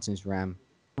performances, Ram?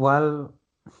 Well,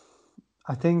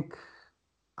 I think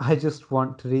I just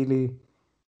want to really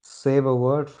save a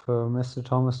word for Mr.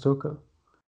 Thomas Tuchel.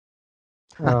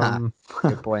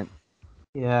 Good point.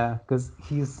 Yeah, because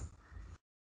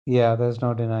there's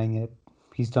no denying it.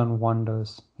 He's done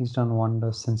wonders. He's done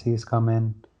wonders since he's come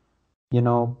in.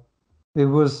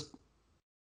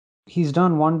 He's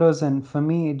done wonders, and for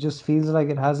me, it just feels like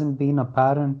it hasn't been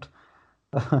apparent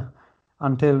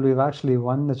until we've actually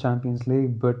won the Champions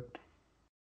League. But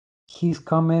he's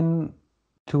come in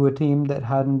to a team that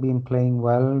hadn't been playing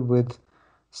well, with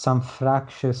some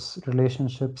fractious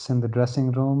relationships in the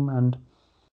dressing room, and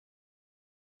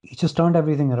he just turned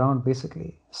everything around,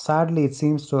 basically. Sadly, it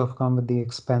seems to have come at the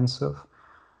expense of,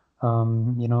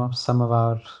 some of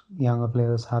our younger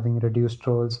players having reduced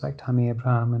roles, like Tammy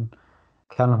Abraham and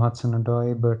Callum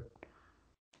Hudson-Odoi, but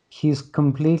he's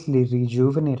completely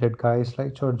rejuvenated guys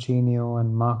like Jorginho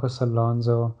and Marcos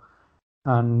Alonso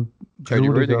and Tony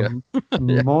Rudiger.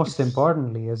 Yeah. Most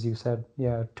importantly, as you said,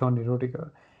 Tony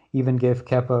Rudiger. Even gave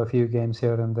Kepa a few games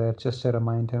here and there just to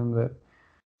remind him that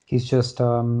he's just,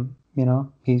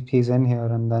 he's in here.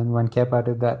 And then when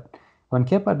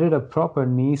Kepa did a proper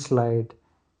knee slide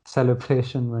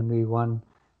celebration when we won,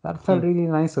 that felt really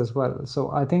nice as well. So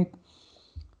I think,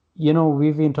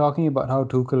 we've been talking about how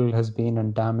Tuchel has been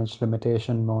in damage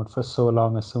limitation mode for so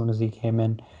long as soon as he came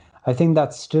in. I think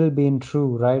that's still been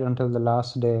true right until the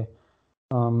last day,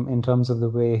 in terms of the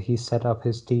way he set up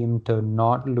his team to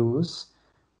not lose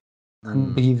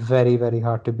and be very, very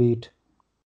hard to beat.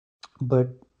 But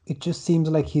it just seems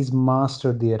like he's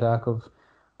mastered the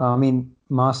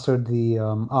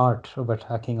art of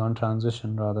attacking on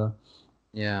transition, rather.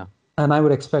 Yeah. And I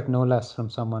would expect no less from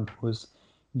someone who's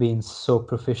been so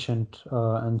proficient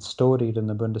and storied in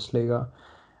the Bundesliga.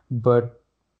 But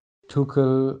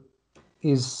Tuchel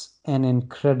is an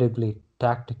incredibly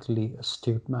tactically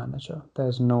astute manager.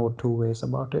 There's no two ways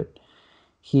about it.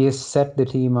 He has set the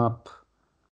team up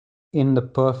in the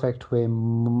perfect way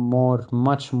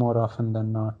much more often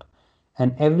than not.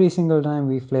 And every single time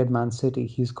we've played Man City,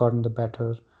 he's gotten the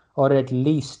better, or at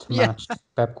least matched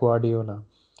Pep Guardiola.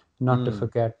 Not to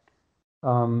forget.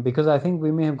 Because I think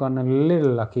we may have gotten a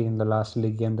little lucky in the last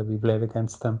league game that we played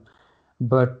against them,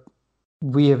 but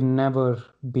we have never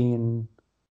been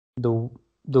the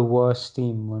worst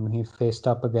team when we faced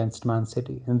up against Man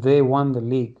City, and they won the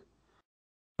league.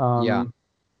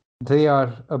 They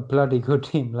are a bloody good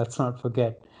team, let's not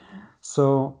forget.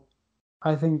 So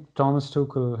I think Thomas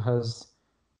Tuchel has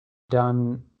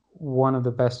done one of the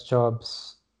best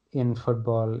jobs in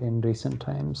football in recent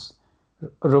times.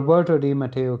 Roberto Di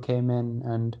Matteo came in,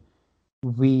 and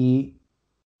we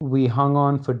hung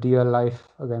on for dear life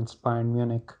against Bayern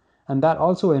Munich. And that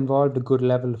also involved a good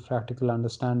level of practical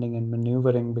understanding and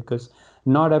maneuvering, because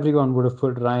not everyone would have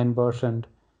put Ryan Bertrand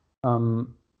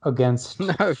against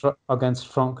Franck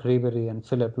Ribéry and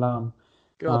Philipp Lahm,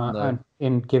 and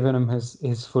in giving him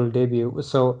his full debut.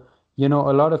 So, a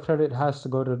lot of credit has to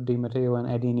go to Di Matteo and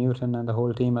Eddie Newton and the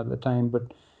whole team at the time.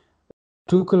 But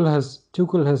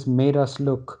Tuchel has made us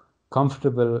look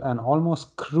comfortable and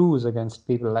almost cruise against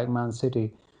people like Man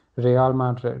City, Real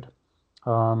Madrid,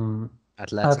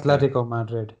 Atletico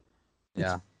Madrid.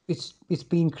 It's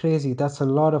been crazy. That's a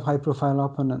lot of high-profile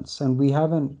opponents, and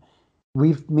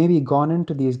we've maybe gone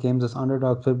into these games as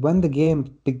underdogs, but when the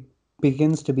game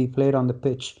begins to be played on the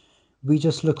pitch, we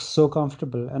just look so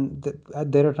comfortable. And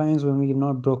there are times when we've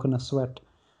not broken a sweat,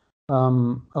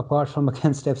 apart from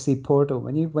against FC Porto.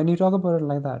 When you talk about it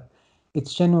like that,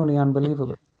 it's genuinely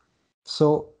unbelievable.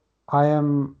 So I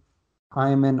am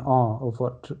in awe of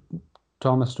what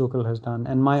Thomas Tuchel has done,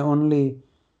 and my only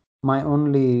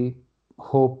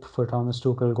hope for Thomas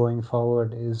Tuchel going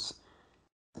forward is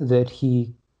that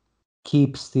he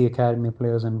keeps the academy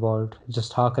players involved,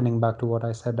 just harkening back to what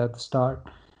I said at the start.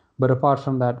 But apart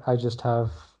from that,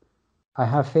 I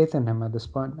have faith in him at this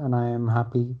point, and I am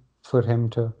happy for him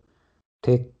to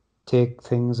take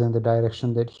things in the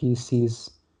direction that he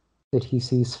sees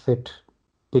fit,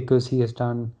 because he has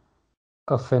done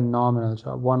a phenomenal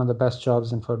job, one of the best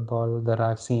jobs in football that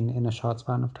I've seen in a short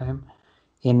span of time,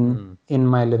 in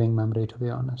my living memory, to be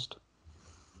honest.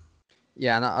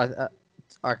 Yeah, and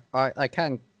I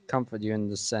can comfort you in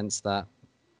the sense that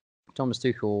Thomas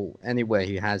Tuchel, anywhere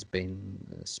he has been,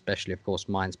 especially of course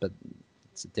Mainz, but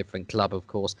it's a different club of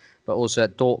course, but also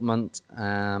at Dortmund,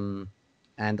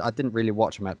 and I didn't really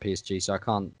watch him at PSG, so I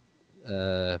can't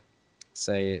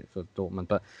say it for Dortmund,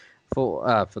 but for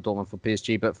Dortmund, for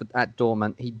PSG, but at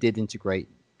Dortmund he did integrate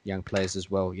young players as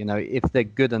well. You know, if they're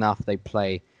good enough, they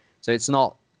play. So it's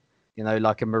not, you know,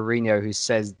 like a Mourinho who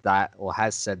says that or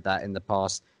has said that in the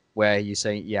past, where you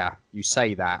say, yeah, you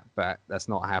say that, but that's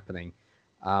not happening.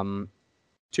 Thomas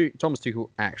Tuchel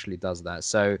actually does that.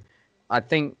 So I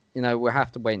think, you know, we'll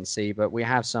have to wait and see, but we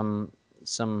have some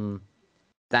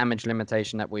damage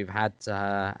limitation that we've had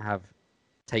to have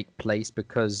take place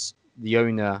because the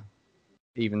owner,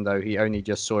 even though he only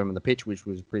just saw him on the pitch, which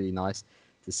was pretty nice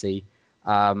to see,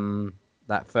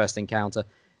 that first encounter,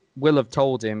 will have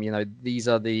told him, you know, these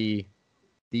are the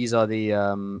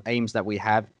aims that we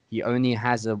have. He only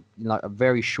has a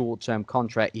very short-term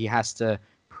contract. He has to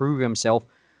prove himself.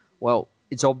 Well,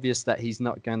 it's obvious that he's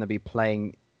not going to be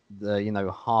playing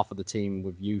the half of the team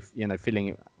with youth, filling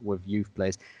it with youth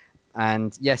players.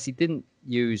 And yes, he didn't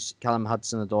use Callum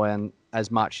Hudson-Odoi as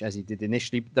much as he did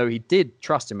initially, though he did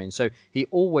trust him in. So he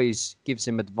always gives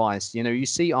him advice. You know, you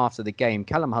see after the game,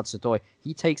 Callum Hudson-Odoi,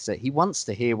 he takes it. He wants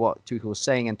to hear what Tuchel's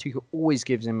saying, and Tuchel always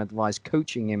gives him advice,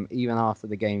 coaching him even after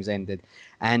the game's ended.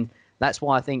 And that's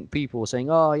why I think people are saying,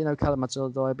 oh, you know, Callum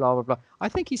Hudson-Odoi, blah, blah, blah. I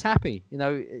think he's happy. You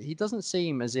know, he doesn't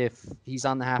seem as if he's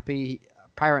unhappy.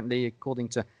 Apparently, according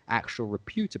to actual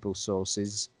reputable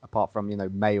sources, apart from,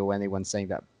 Mail or anyone saying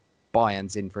that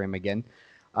Bayern's in for him again,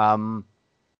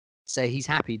 say he's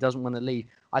happy, doesn't want to leave.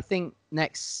 I think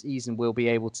next season we'll be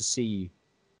able to see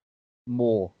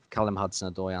more Callum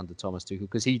Hudson-Odoi under Thomas Tuchel,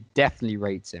 because he definitely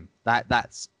rates him. That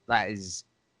is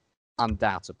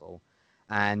undoubtable.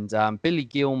 And Billy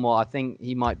Gilmour, I think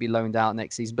he might be loaned out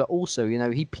next season, but also,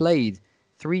 he played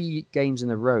 3 games in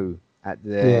a row at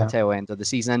the tail end of the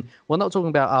season. And we're not talking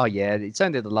about, it's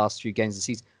only the last 3 games of the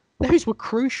season. Those were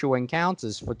crucial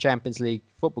encounters for Champions League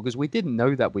football, because we didn't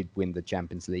know that we'd win the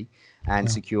Champions League and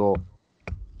secure,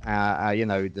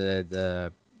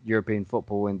 the European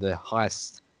football in the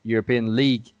highest European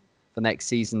league for next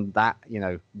season, that,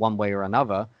 one way or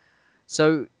another.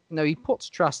 So, he puts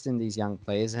trust in these young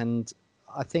players, and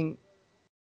I think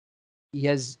he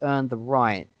has earned the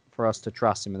right for us to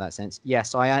trust him in that sense.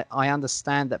 Yes, I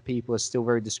understand that people are still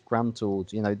very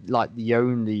disgruntled, like the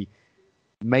only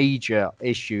major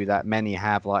issue that many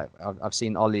have, like I've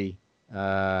seen Ollie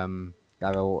on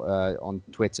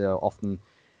Twitter often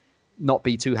not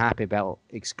be too happy about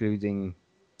excluding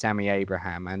Tammy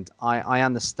Abraham, and I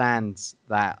understand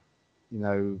that,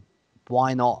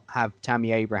 why not have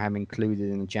Tammy Abraham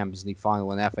included in the Champions League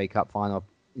final and FA Cup final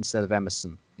instead of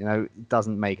Emerson? It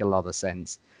doesn't make a lot of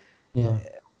sense. Yeah.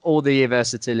 All the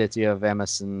versatility of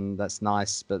Emerson, that's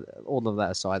nice, but all of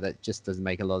that aside, that just doesn't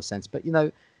make a lot of sense. But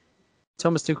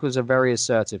Thomas Tuchel is a very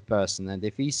assertive person, and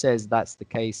if he says that's the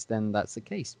case, then that's the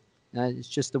case. It's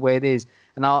just the way it is.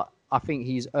 And I think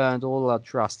he's earned all our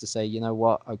trust to say, you know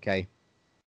what, okay,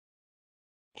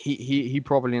 he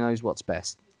probably knows what's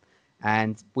best.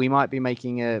 And we might be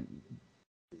making a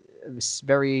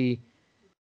very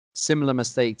similar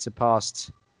mistake to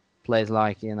past players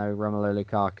like, Romelu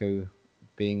Lukaku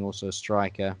being also a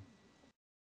striker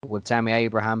with Tammy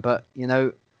Abraham. But,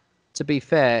 to be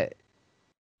fair,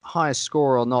 highest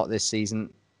scorer or not this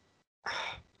season,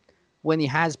 when he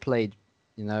has played,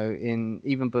 in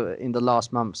the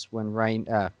last months when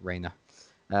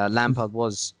Lampard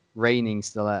was reigning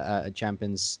still at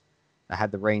Champions, had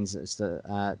the reigns at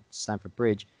Stamford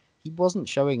Bridge, he wasn't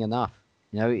showing enough.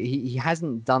 He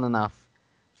hasn't done enough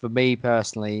for me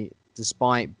personally,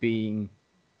 despite being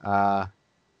our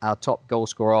top goal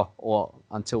scorer, or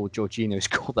until Jorginho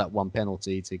scored that one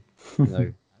penalty to,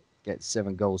 get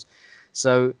 7 goals.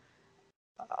 So,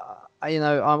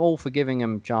 I'm all for giving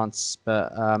him chance,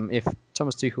 but if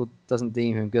Thomas Tuchel doesn't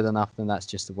deem him good enough, then that's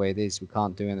just the way it is. We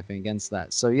can't do anything against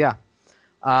that. So yeah,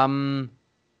 but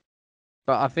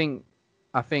I think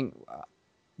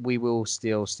we will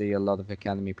still see a lot of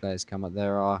academy players come up.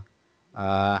 There are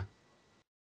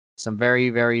some very,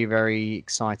 very, very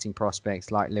exciting prospects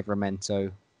like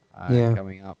Livramento Yeah.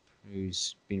 coming up,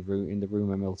 who's been in the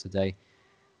rumor mill today.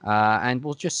 And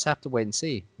we'll just have to wait and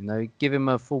see. Give him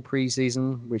a full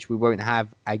preseason, which we won't have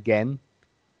again,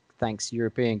 thanks to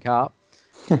European Cup.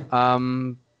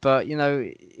 But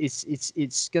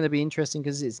it's going to be interesting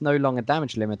because it's no longer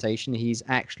damage limitation. He's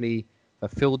actually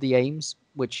fulfilled the aims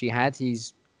which he had.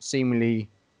 It's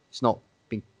not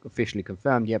been officially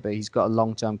confirmed yet, but he's got a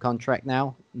long-term contract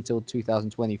now until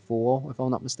 2024, if I'm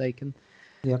not mistaken.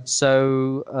 Yeah.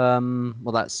 So,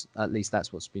 well, that's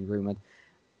what's been rumored.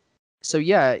 So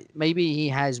yeah, maybe he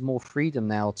has more freedom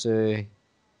now to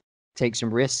take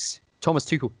some risks. Thomas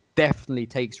Tuchel definitely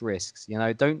takes risks.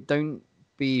 Don't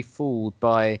be fooled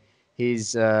by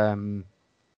his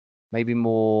maybe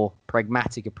more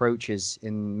pragmatic approaches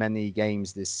in many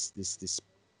games this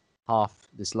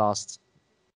last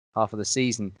half of the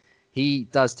season. He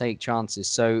does take chances,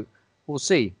 so we'll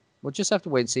see. We'll just have to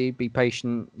wait and see. Be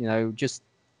patient. Just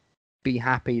be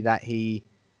happy that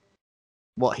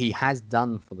what he has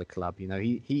done for the club.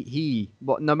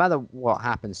 No matter what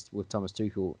happens with Thomas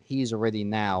Tuchel, he is already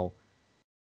now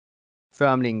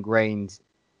firmly ingrained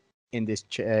in this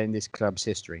club's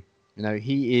history.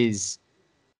 He is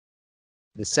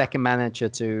the second manager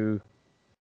to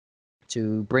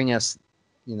bring us,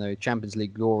 Champions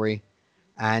League glory,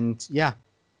 and yeah,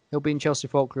 he'll be in Chelsea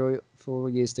folklore for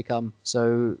years to come.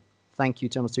 So thank you,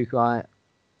 Thomas Tuchel.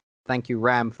 Thank you,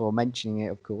 Ram, for mentioning it,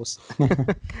 of course.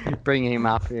 Bringing him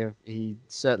up, he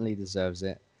certainly deserves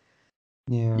it.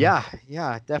 Yeah,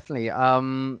 definitely.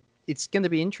 It's going to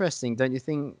be interesting, don't you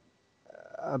think,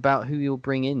 about who you'll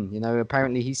bring in?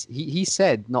 Apparently he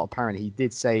said, not apparently, he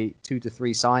did say 2 to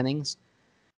 3 signings.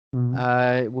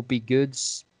 It would be good.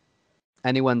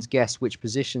 Anyone's guess which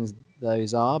positions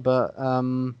those are, but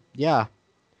yeah.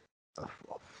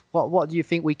 What do you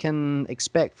think we can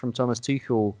expect from Thomas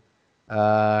Tuchel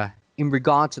in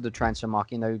regard to the transfer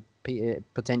market?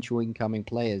 Potential incoming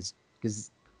players, because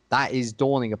that is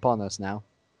dawning upon us now.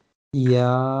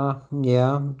 Yeah.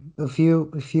 A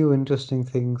few interesting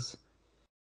things.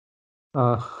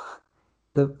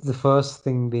 The first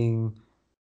thing being,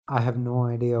 I have no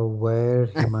idea where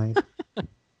he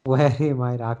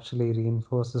might actually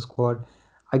reinforce the squad.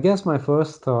 I guess my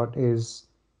first thought is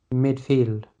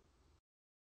midfield,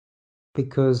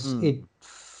 because it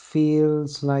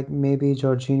feels like maybe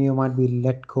Jorginho might be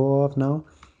let go of now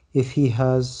if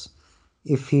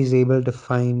he's able to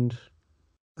find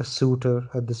a suitor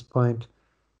at this point,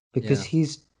 because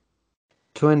he's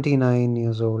 29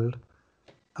 years old.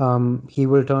 He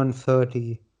will turn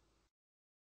 30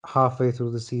 halfway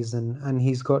through the season, and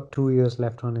he's got 2 years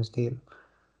left on his deal.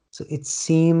 So it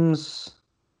seems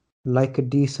like a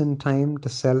decent time to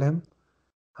sell him.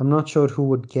 I'm not sure who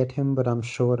would get him, but I'm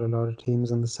sure a lot of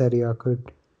teams in the Serie A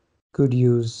could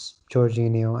use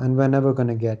Jorginho, and we're never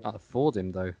gonna get. Can't afford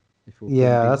him though. If we're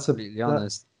being completely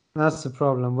honest, that's the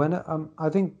problem. I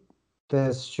think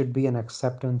there should be an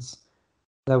acceptance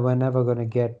that we're never gonna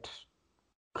get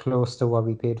close to what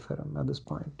we paid for him at this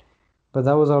point. But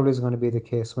that was always going to be the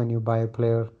case when you buy a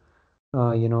player,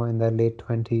 in their late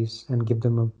 20s and give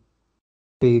them a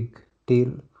big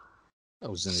deal. that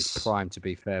was in his prime, to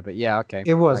be fair. But yeah, okay.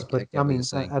 It was, but I mean,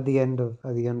 at the end of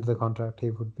the contract,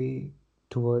 he would be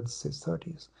towards his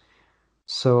 30s.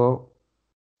 So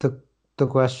the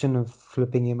question of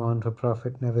flipping him on for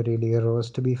profit never really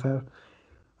arose, to be fair.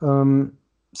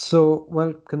 So,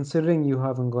 well, considering you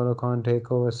have N'Golo Kante,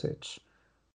 Kovacic,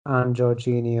 and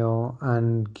Jorginho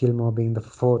and Gilmour being the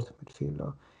fourth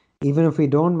midfielder, even if we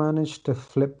don't manage to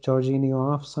flip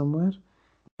Jorginho off somewhere,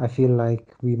 I feel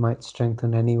like we might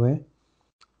strengthen anyway.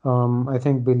 I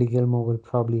think Billy Gilmour will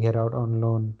probably head out on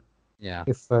loan. Yeah.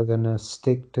 If we're gonna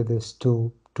stick to this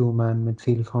two-man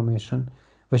midfield formation,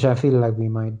 which I feel like we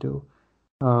might do.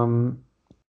 And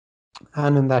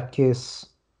in that case,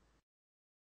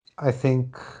 I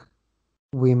think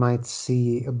we might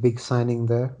see a big signing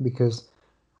there, because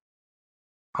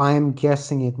I'm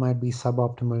guessing it might be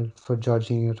suboptimal for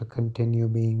Jorginho to continue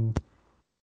being,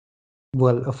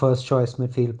 well, a first choice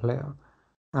midfield player.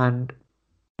 And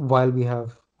while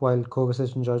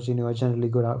Kovacic and Jorginho are generally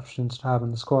good options to have in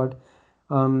the squad,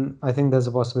 I think there's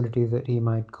a possibility that he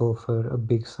might go for a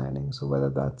big signing. So whether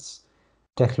that's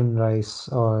Declan Rice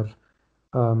or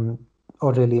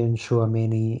Aurelien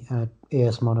Chouameni at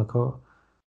AS Monaco,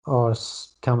 or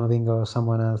Camavinga or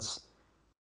someone else,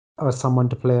 or someone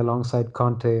to play alongside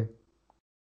Conte,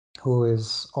 who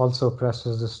is also press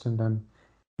resistant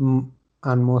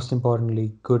and most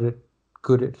importantly good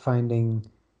at finding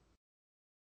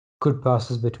good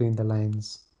passes between the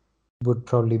lines, would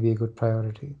probably be a good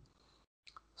priority.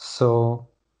 So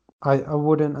I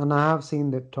wouldn't, and I have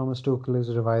seen that Thomas Tuchel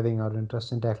is reviving our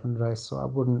interest in Declan Rice, so I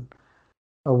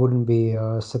wouldn't be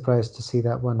surprised to see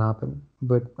that one happen.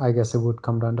 But I guess it would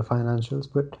come down to financials.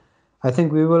 But I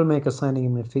think we will make a signing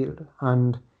in midfield.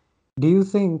 And do you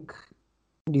think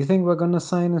do you think we're gonna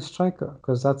sign a striker?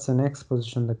 Because that's the next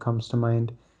position that comes to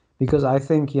mind. Because I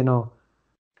think,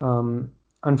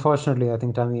 unfortunately, I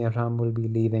think Tammy Abraham will be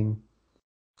leaving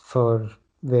for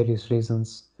various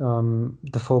reasons.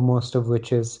 The foremost of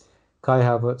which is Kai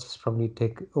Havertz has probably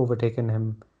overtaken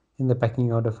him in the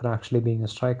pecking order for actually being a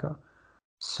striker.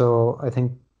 So I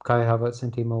think Kai Havertz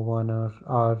and Timo Werner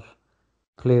are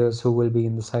players who will be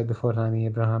in the side before Tammy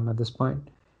Abraham at this point.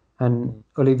 And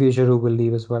Olivier Giroud will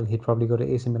leave as well. He'd probably go to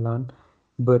AC Milan.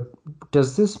 But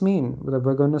does this mean that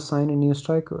we're going to sign a new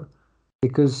striker?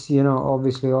 Because,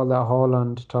 obviously all that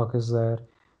Haaland talk is there.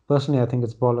 Personally, I think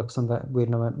it's bollocks and that we're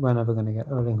never going to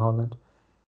get Erling Haaland.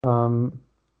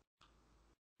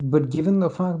 But given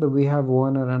the fact that we have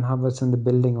Werner and Havertz in the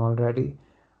building already,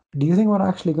 do you think we're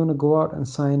actually going to go out and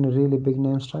sign a really big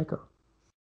name striker?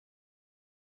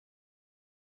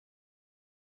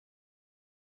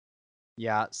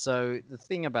 Yeah, so the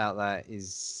thing about that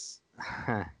is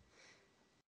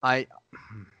I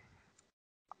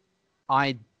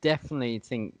I definitely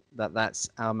think that that's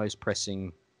our most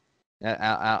pressing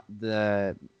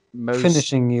the most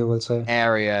Finishing, you will say.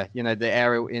 area, the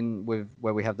area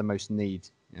where we have the most need.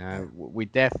 We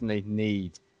definitely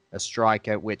need a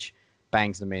striker which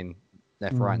bangs them in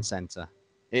left, right, and center.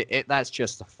 That's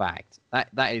just a fact.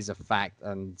 That is a fact,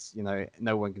 and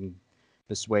no one can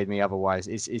persuade me otherwise.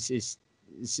 It's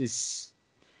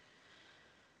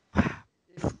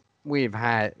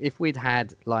if we'd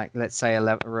had, like, let's say a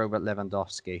Robert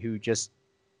Lewandowski who just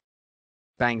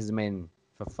bangs them in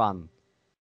for fun,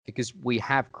 because we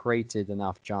have created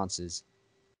enough chances.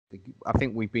 I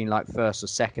think we've been like first or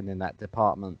second in that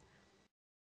department.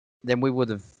 Then we would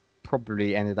have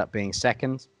probably ended up being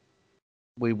second.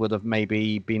 We would have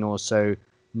maybe been also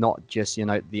not just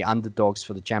the underdogs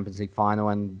for the Champions League final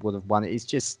and would have won it. It's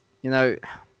just the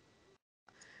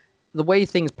way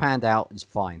things panned out is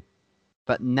fine,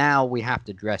 but now we have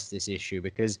to address this issue,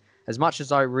 because as much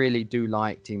as I really do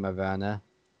like Timo Werner,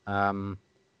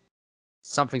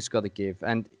 something's got to give.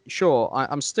 And sure,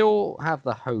 I'm still have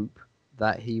the hope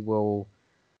that he will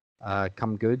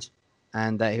come good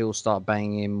and that he'll start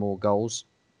banging in more goals.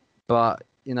 But,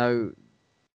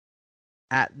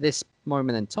 at this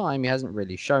moment in time, he hasn't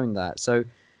really shown that. So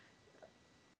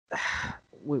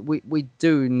we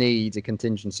do need a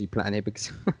contingency plan here,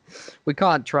 because we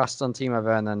can't trust on Timo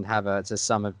Werner and Havertz, as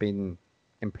some have been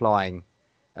implying.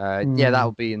 Yeah, that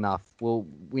will be enough.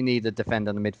 We need a defender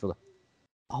and a midfielder.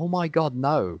 Oh my God,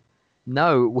 no.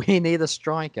 No, we need a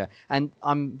striker. And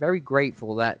I'm very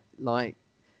grateful that, like,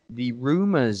 the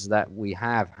rumors that we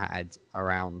have had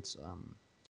around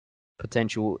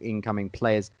potential incoming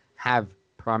players have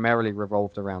primarily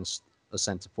revolved around a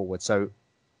centre forward. So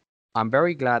I'm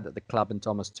very glad that the club and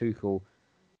Thomas Tuchel,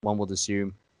 one would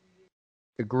assume,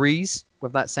 agrees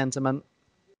with that sentiment.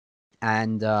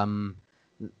 And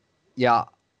yeah,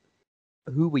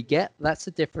 who we get, that's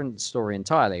a different story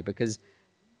entirely, because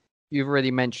you've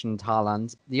already mentioned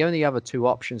Haaland. The only other two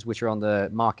options which are on the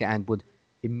market and would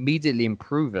immediately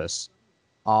improve us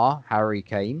are Harry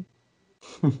Kane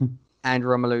and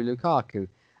Romelu Lukaku.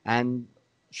 And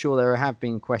sure, there have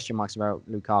been question marks about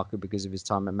Lukaku because of his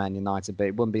time at Man United, but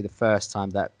it wouldn't be the first time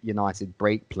that United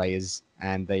break players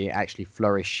and they actually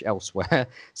flourish elsewhere.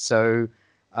 So,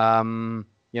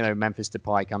 Memphis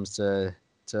Depay comes to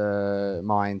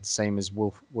mind, same as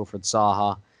Wilfred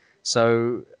Zaha.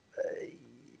 So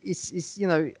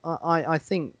I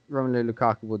think Romelu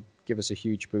Lukaku would give us a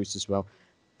huge boost as well.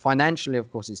 Financially,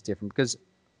 of course, it's different, because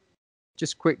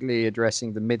just quickly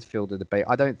addressing the midfielder debate,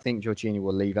 I don't think Jorginho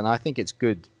will leave, and I think it's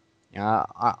good.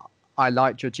 I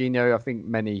like Jorginho. I think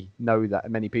many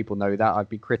people know that. I've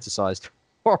been criticised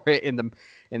for it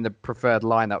in the preferred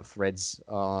lineup threads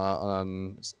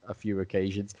on a few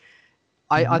occasions.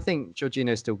 I think Jorginho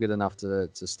is still good enough to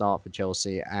start for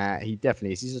Chelsea. He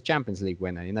definitely is. He's a Champions League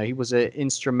winner. He was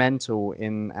instrumental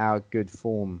in our good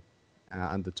form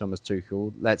under Thomas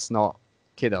Tuchel. Let's not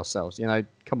kid ourselves.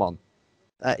 Come on.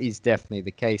 That is definitely the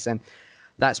case. And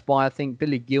that's why I think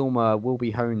Billy Gilmour will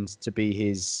be honed to be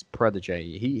his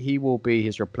protege. He will be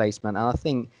his replacement. And I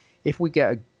think if we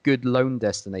get a good loan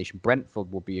destination,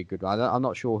 Brentford will be a good one. I'm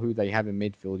not sure who they have in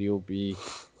midfield. You'll be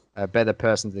a better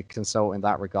person to consult in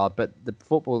that regard. But the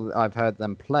football that I've heard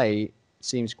them play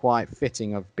seems quite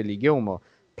fitting of Billy Gilmour.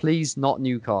 Please, not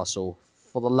Newcastle.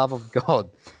 For the love of God.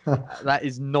 That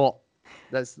is not...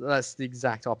 That's the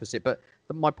exact opposite. But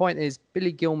my point is,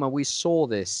 Billy Gilmour, we saw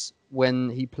this when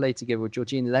he played together with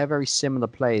Jorginho, they're very similar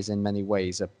players in many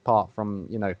ways, apart from,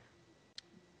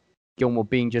 Gilmour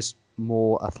being just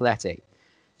more athletic.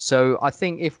 So I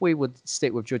think if we would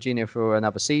stick with Jorginho for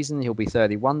another season, he'll be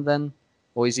 31 then.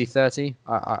 Or is he 30?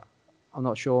 I'm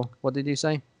not sure. What did you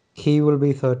say? He will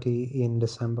be 30 in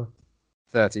December.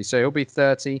 30. So he'll be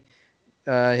 30.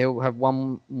 He'll have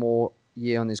one more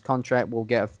year on his contract. We'll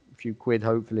get a few quid,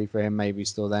 hopefully, for him, maybe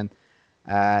still then.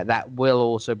 That will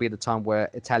also be the time where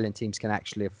Italian teams can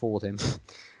actually afford him.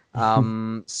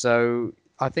 So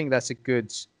I think that's a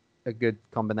good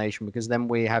combination, because then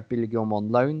we have Billy Gilmour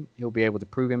on loan. He'll be able to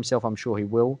prove himself. I'm sure he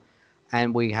will.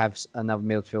 And we have another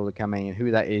midfielder coming in.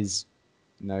 Who that is,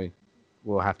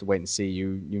 we'll have to wait and see.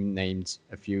 You named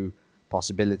a few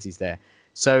possibilities there.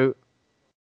 So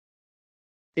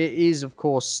it is, of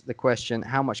course, the question,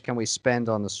 how much can we spend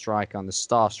on the striker, on the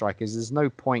star strikers? There's no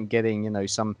point getting,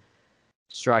 some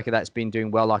striker that's been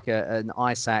doing well, like an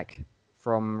Isaac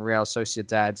from Real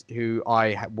Sociedad, who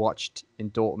I watched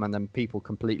in Dortmund, and people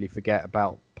completely forget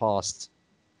about past.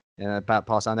 I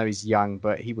know he's young,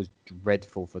 but he was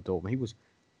dreadful for Dortmund. He was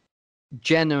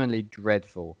genuinely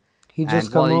dreadful. He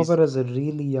just come over as a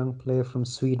really young player from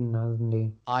Sweden, hasn't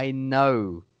he? I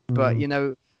know, but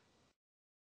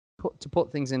to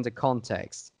put things into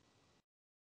context,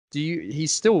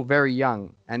 he's still very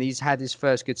young and he's had his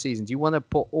first good season. Do you want to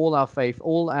put all our faith,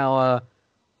 all our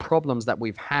problems that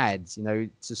we've had, to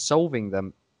solving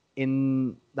them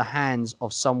in the hands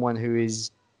of someone who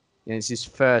is, it's his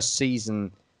first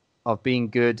season of being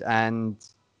good? And,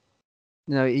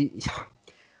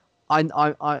 I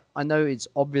know it's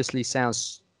obviously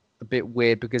sounds a bit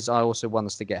weird, because I also want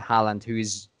us to get Haaland, who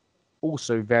is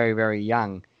also very, very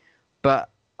young. But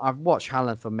I've watched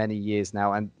Haaland for many years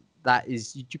now, and that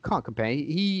is, you can't compare.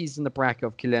 He's in the bracket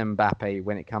of Kylian Mbappe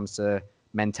when it comes to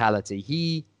mentality.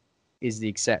 He is the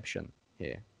exception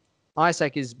here.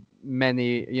 Isaac is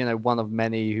one of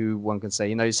many who one can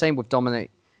say, same with Dominic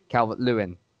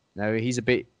Calvert-Lewin. He's a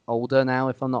bit older now,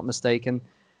 if I'm not mistaken.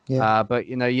 Yeah. But,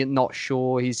 you're not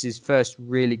sure. He's his first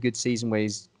really good season where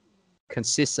he's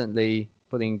consistently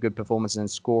putting good performances and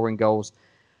scoring goals.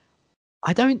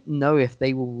 I don't know if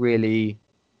they will really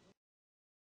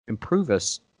improve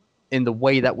us in the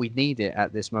way that we need it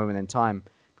at this moment in time,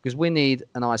 because we need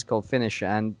an ice cold finisher,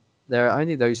 and there are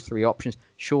only those three options.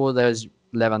 Sure, there's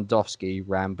Lewandowski,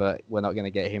 Ram, but we're not going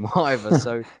to get him either.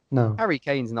 So no. Harry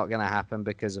Kane's not going to happen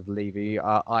because of Levy.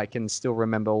 I can still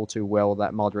remember all too well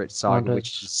that Modric saga,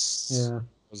 which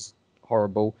was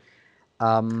horrible.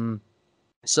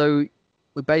 So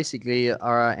we basically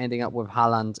are ending up with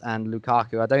Haaland and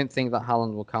Lukaku. I don't think that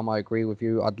Haaland will come. I agree with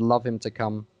you. I'd love him to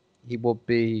come. He would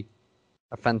be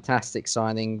a fantastic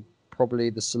signing, probably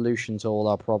the solution to all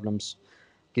our problems,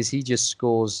 because he just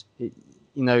scores.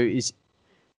 Is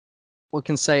what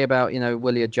can say about,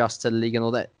 will he adjust to the league and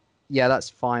all that? Yeah, that's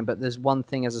fine. But there's one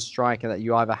thing as a striker that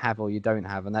you either have or you don't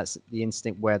have, and that's the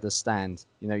instinct where to stand.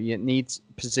 You need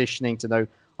positioning to know,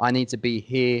 I need to be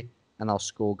here and I'll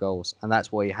score goals. And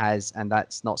that's what he has. And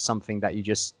that's not something that you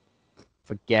just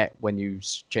forget when you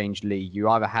change league. You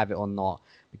either have it or not.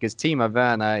 Because Timo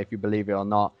Werner, if you believe it or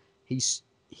not,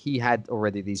 he had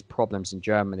already these problems in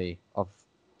Germany of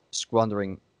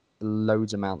squandering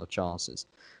loads amount of chances.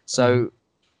 So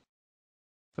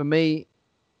for me,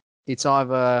 it's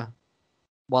either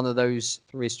one of those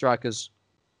three strikers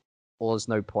or there's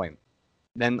no point.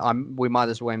 Then we might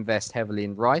as well invest heavily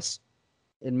in Rice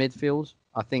in midfield.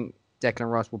 I think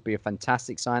Declan Rice would be a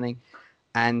fantastic signing,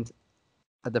 and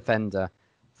a defender.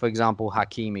 For example,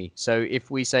 Hakimi. So if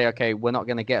we say, okay, we're not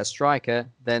going to get a striker,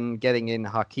 then getting in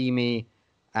Hakimi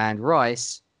and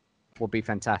Rice will be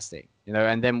fantastic,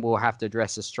 and then we'll have to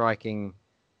address the striking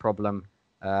problem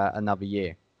another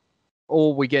year.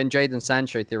 Or we get in Jadon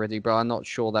Sancho theoretically, but I'm not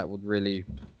sure that would really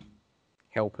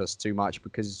help us too much,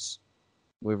 because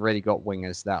we've already got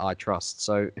wingers that I trust.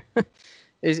 So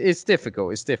it's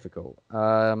difficult. It's difficult.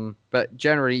 But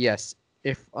generally, yes.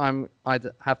 If I'd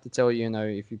have to tell you,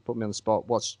 if you put me on the spot,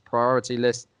 what's priority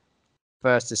list?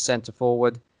 First is centre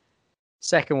forward.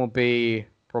 Second will be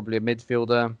probably a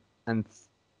midfielder, and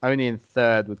only in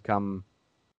third would come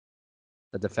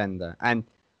a defender. And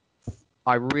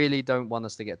I really don't want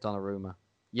us to get Donnarumma.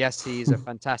 Yes, he is a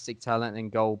fantastic talent in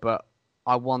goal, but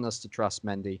I want us to trust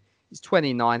Mendy. He's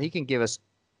 29. He can give us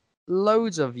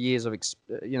loads of years of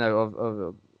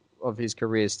of his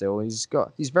career still. He's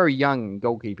very young in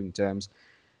goalkeeping terms,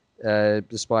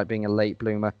 despite being a late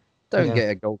bloomer. Don't get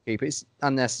a goalkeeper. It's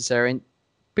unnecessary. And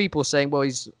people are saying, well,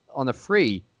 he's on a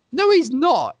free. No, he's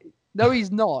not. No,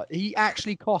 he's not. He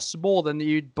actually costs more than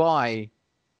you'd buy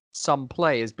some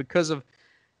players because of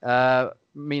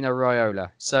Mino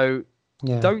Raiola. So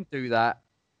Yeah. Don't do that.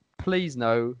 Please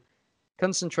no.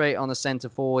 Concentrate on a centre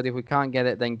forward. If we can't get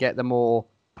it, then get the more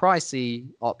pricey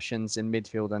options in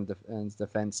midfield and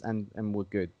defence, and we're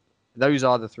good. Those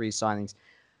are the three signings.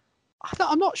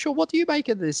 I'm not sure. What do you make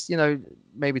of this?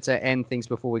 Maybe to end things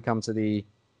before we come to the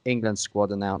England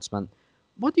squad announcement.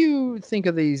 What do you think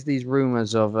of these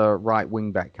rumours of a right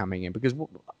wing back coming in? Because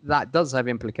that does have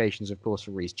implications, of course,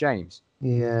 for Reece James.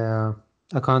 Yeah.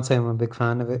 I can't say I'm a big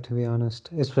fan of it, to be honest,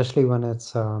 especially when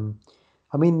it's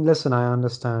I mean, listen, I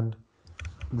understand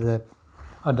that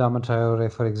Adama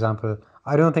Traore, for example,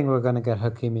 I don't think we're going to get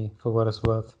Hakimi for what it's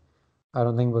worth. I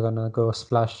don't think we're going to go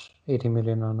splash 80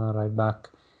 million on a right back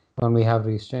when we have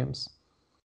Reece James.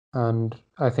 And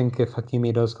I think if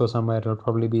Hakimi does go somewhere, it'll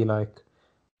probably be like,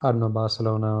 I don't know,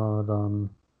 Barcelona or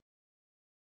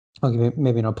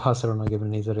maybe not Barcelona,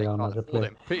 given he's a Real Madrid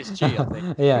player. PSG, I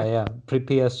think. yeah,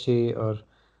 PSG or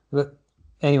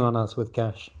anyone else with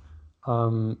cash.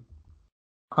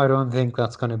 I don't think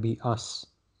that's going to be us.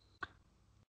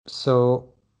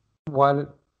 So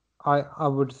while I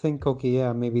would think, okay,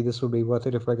 yeah, maybe this would be worth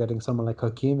it if we're getting someone like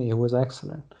Hakimi, who was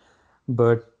excellent.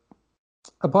 But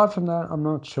apart from that, I'm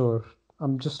not sure.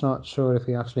 I'm just not sure if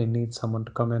we actually need someone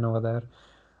to come in over there.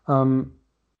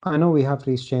 I know we have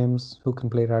Reece James who can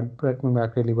play right wing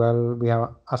back really well. We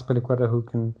have Azpilicueta who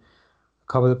can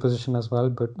cover the position as well,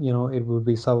 but it would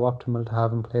be suboptimal to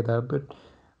have him play there. But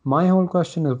my whole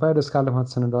question is, where does Callum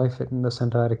Hudson-Odoi fit in this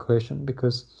entire equation?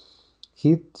 Because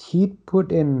he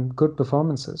put in good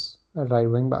performances at right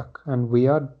wing back, and we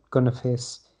are going to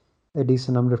face a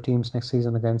decent number of teams next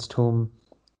season against whom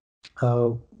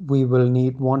we will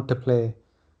want to play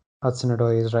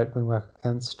Hudson-Odoi as right wing back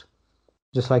against,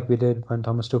 just like we did when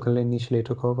Thomas Tuchel initially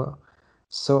took over.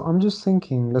 So I'm just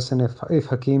thinking, listen, if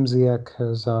Hakim Ziyech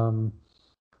has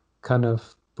kind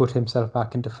of put himself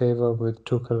back into favor with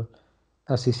Tuchel,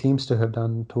 as he seems to have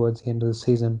done towards the end of the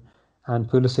season, and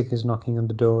Pulisic is knocking on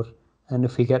the door, and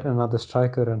if we get another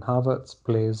striker and Havertz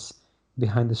plays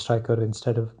behind the striker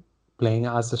instead of playing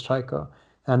as the striker,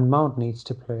 and Mount needs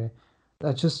to play,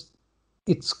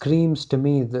 it screams to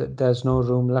me that there's no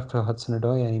room left for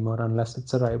Hudson-Odoi anymore unless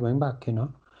it's a right wing back,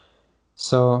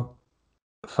 So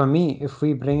for me, if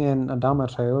we bring in Adama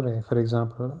Traore, for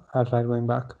example, at right wing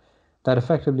back, that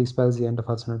effectively spells the end of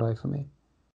Hudson-Odoi for me,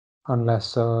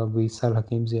 unless we sell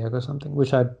Hakim Ziyech or something,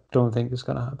 which I don't think is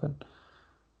going to happen,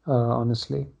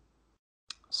 honestly.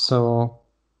 So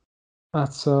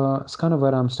it's kind of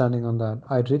where I'm standing on that.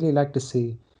 I'd really like to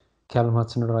see Callum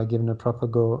Hudson-Odoi given a proper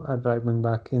go at right wing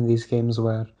back in these games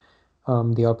where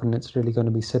the opponent's really going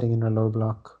to be sitting in a low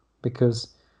block, because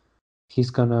he's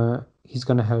gonna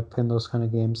help in those kind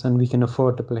of games, and we can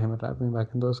afford to play him at right wing back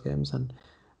in those games, and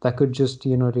that could just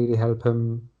really help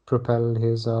him propel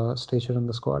his stature in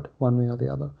the squad one way or the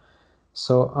other.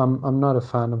 So I'm not a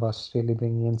fan of us really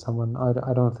bringing in someone.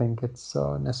 I don't think it's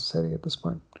necessary at this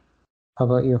point. How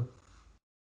about you?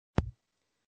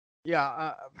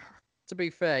 Yeah, to be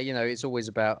fair, it's always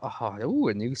about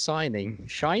a new signing,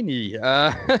 shiny.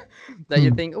 That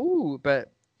you think,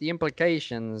 but the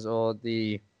implications or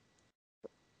the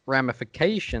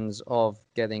ramifications of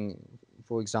getting,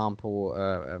 for example,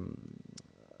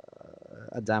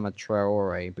 Adama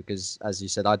Traore, because as you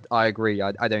said, I agree.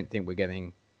 I don't think we're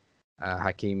getting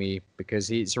Hakimi, because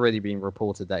it's already been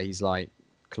reported that he's like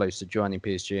close to joining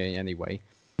PSG anyway.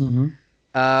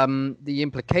 The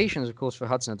implications, of course, for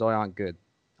Hudson-Odoi aren't good.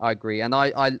 I agree, and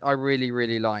I really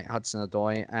really like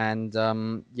Hudson-Odoi,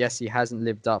 and yes, he hasn't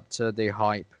lived up to the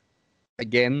hype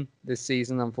again this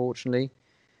season, unfortunately.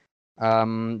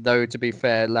 Though to be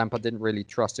fair, Lampard didn't really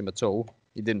trust him at all.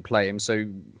 He didn't play him, so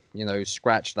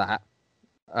scratch that.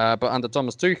 But under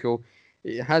Thomas Tuchel,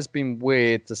 it has been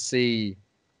weird to see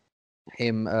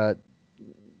him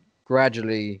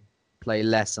gradually play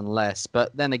less and less.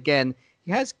 But then again,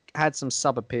 he has had some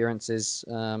sub appearances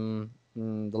in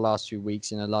the last few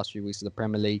weeks, last few weeks of the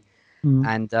Premier League.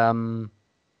 And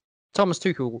Thomas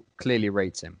Tuchel clearly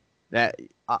rates him.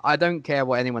 I don't care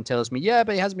what anyone tells me. Yeah,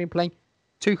 but he hasn't been playing.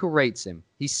 Tuchel rates him.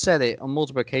 He said it on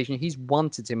multiple occasions. He's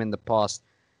wanted him in the past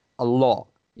a lot.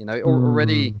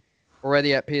 Already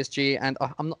at PSG, and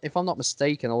if I'm not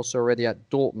mistaken, also already at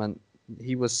Dortmund,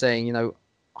 he was saying,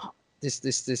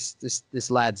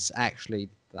 this lad's actually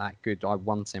that good. I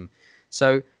want him.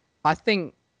 So I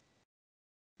think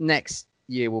next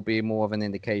year will be more of an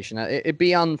indication. It'd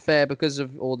be unfair because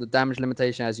of all the damage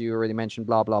limitation, as you already mentioned,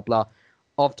 blah blah blah,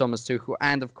 of Thomas Tuchel,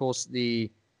 and of course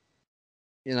the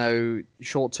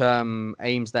short-term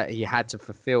aims that he had to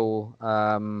fulfill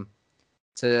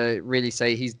to really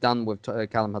say he's done with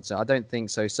Callum Hudson. I don't think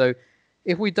so. So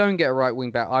if we don't get a right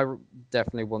wing back, I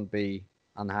definitely wouldn't be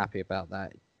unhappy about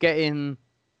that. get in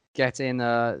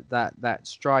that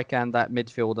striker and that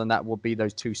midfield, and that would be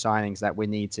those two signings that we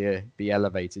need to be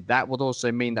elevated. That would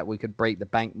also mean that we could break the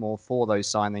bank more for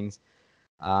those signings.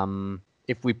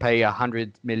 If we pay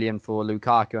 100 million for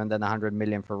Lukaku and then 100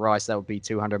 million for Rice, that would be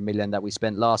 200 million that we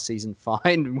spent last season.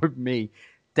 Fine with me.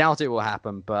 Doubt it will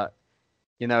happen, but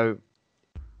you know,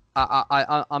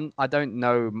 I don't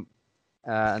know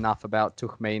enough about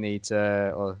Tuchmani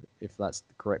or if that's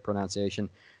the correct pronunciation,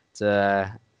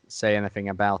 to say anything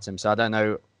about him. So I don't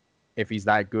know if he's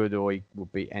that good or he will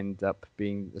end up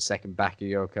being the second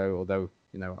Bakayoko. Although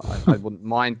I wouldn't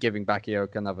mind giving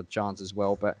Bakayoko another chance as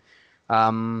well. But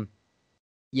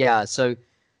yeah, so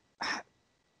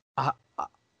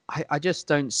I just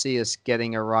don't see us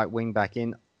getting a right wing back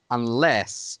in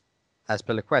unless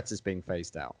Azpilicueta is being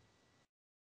phased out.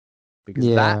 Because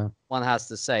that one has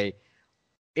to say,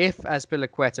 if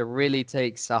Azpilicueta really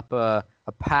takes up a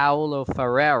Paulo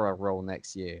Ferreira role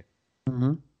next year,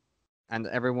 and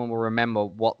everyone will remember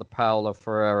what the Paulo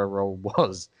Ferreira role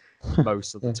was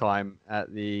most of the time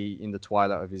in the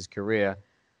twilight of his career,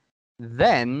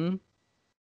 then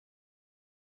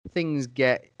things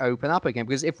open up again.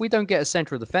 Because if we don't get a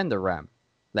central defender, Ram,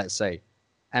 let's say,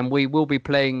 and we will be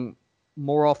playing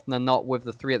more often than not with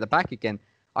the three at the back again,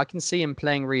 I can see him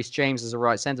playing Reece James as a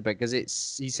right centre back because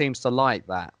he seems to like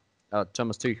that.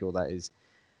 Thomas Tuchel, that is.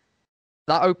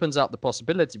 That opens up the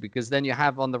possibility because then you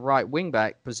have on the right wing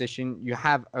back position, you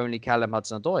have only Callum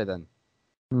Hudson-Odoi then.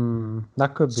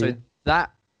 That could be. So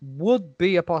that would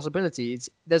be a possibility.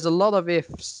 There's a lot of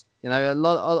ifs, a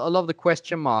lot of the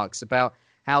question marks about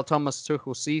how Thomas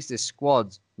Tuchel sees this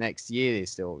squad next year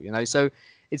still, So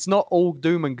it's not all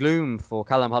doom and gloom for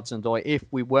Callum Hudson-Odoi if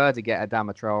we were to get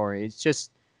Adama Traore. It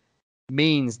just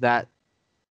means that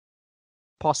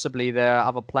possibly there are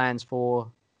other plans for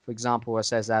example,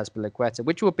 Azpilicueta,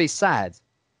 which would be sad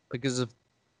because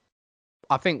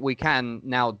I think we can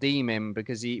now deem him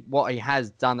because what he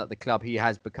has done at the club, he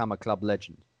has become a club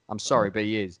legend. I'm sorry, but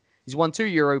he is. He's won 2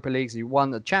 Europa Leagues, he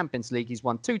won the Champions League, he's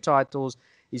won 2 titles,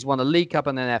 he's won a League Cup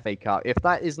and an FA Cup. If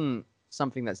that isn't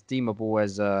something that's deemable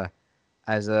as a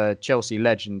Chelsea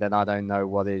legend, then I don't know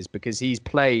what is, because he's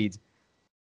played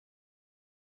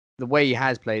the way he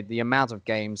has played, the amount of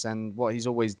games and what he's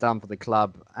always done for the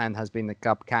club and has been the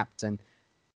club captain.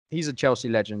 He's a Chelsea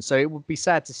legend. So it would be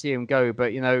sad to see him go,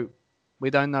 but, we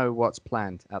don't know what's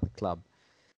planned at the club.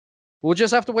 We'll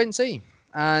just have to wait and see.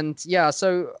 And yeah,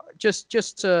 so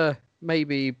just to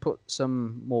maybe put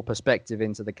some more perspective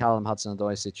into the Callum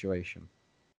Hudson-Odoi situation.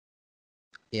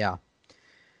 Yeah.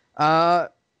 I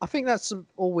think that's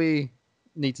all we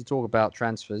need to talk about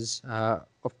transfers.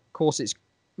 Of course, it's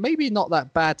maybe not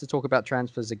that bad to talk about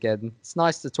transfers again. It's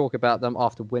nice to talk about them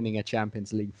after winning a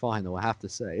Champions League final, I have to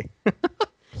say.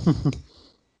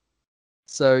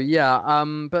 So, yeah,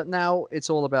 but now it's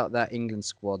all about that England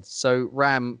squad. So,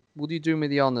 Ram, would you do me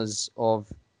the honours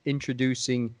of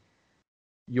introducing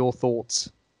your thoughts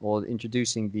or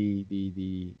introducing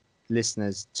the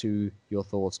listeners to your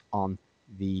thoughts on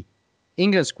the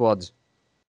England squad,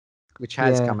 which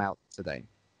has come out today?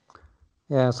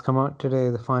 Yeah, it's come out today,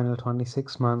 the final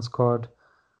 26-man squad,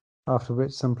 after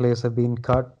which some players have been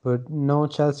cut, but no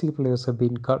Chelsea players have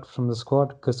been cut from the squad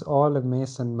because all of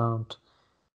Mason Mount,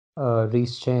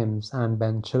 Reece James and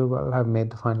Ben Chilwell have made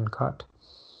the final cut.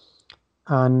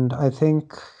 And I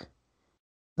think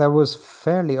that was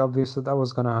fairly obvious that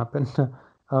was going to happen.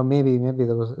 Maybe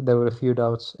there were a few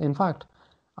doubts. In fact,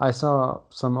 I saw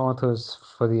some authors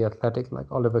for The Athletic,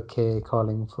 like Oliver Kay,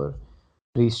 calling for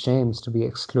Reece James to be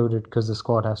excluded because the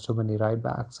squad has too many right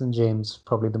backs, and James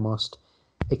probably the most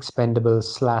expendable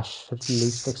 / at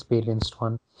least experienced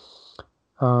one.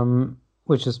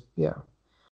 Which is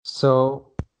so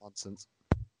nonsense.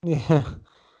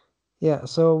 Yeah.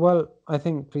 So well, I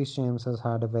think Reece James has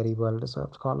had a very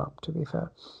well-deserved call-up, to be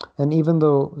fair. And even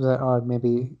though there are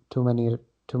maybe too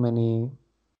many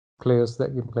players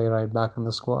that can play right back in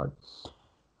the squad,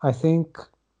 I think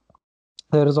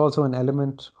there is also an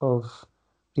element of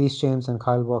Reece James and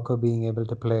Kyle Walker being able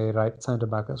to play right centre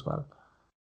back as well.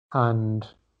 And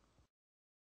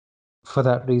for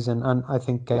that reason, and I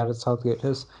think Gareth Southgate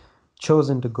has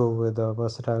chosen to go with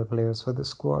versatile players for the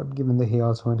squad, given that he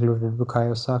also included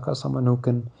Bukayo Saka, someone who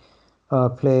can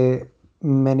play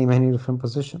many different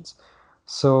positions.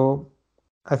 So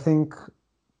I think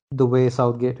the way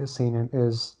Southgate has seen it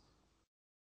is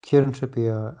Kieran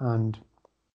Trippier and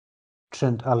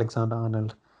Trent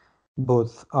Alexander-Arnold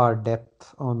both are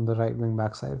depth on the right wing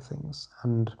back side of things,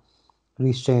 and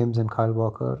Reece James and Kyle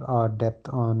Walker are depth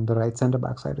on the right centre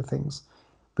back side of things,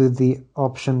 with the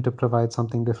option to provide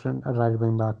something different at right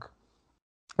wing back,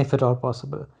 if at all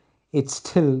possible, it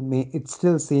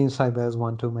still seems like there's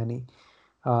one too many.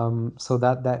 So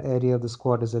that area of the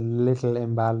squad is a little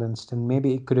imbalanced, and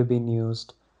maybe it could have been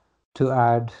used to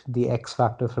add the X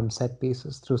factor from set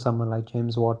pieces through someone like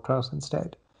James Ward-Prowse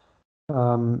instead.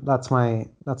 That's my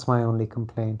only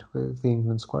complaint with the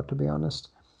England squad, to be honest,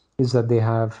 is that they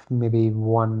have maybe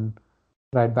one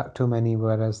right back too many,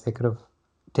 whereas they could have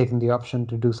taken the option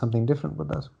to do something different with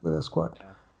the squad.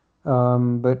 Yeah.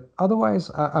 But otherwise,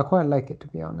 I quite like it, to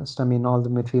be honest. I mean, all the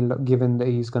midfield, given that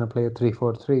he's going to play a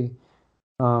 3-4-3,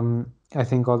 I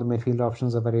think all the midfield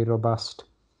options are very robust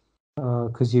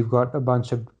because you've got a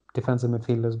bunch of defensive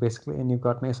midfielders basically, and you've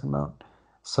got Mason Mount.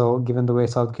 So given the way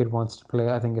Southgate wants to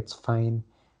play, I think it's fine.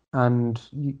 And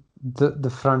the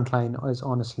front line is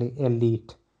honestly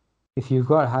elite. If you've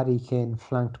got Harry Kane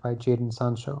flanked by Jadon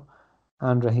Sancho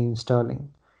and Raheem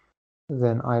Sterling,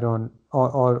 then I don't,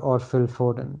 or Phil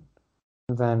Foden,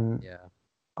 then Yeah.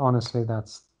 honestly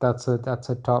that's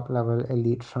a top level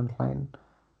elite front line.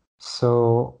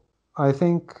 So I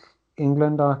think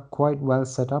England are quite well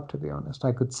set up, to be honest.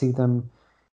 I could see them,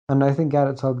 and I think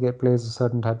Gareth Southgate plays a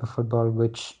certain type of football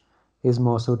which is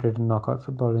more suited to knockout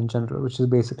football in general, which is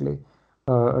basically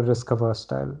a risk-averse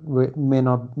style. May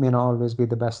not always be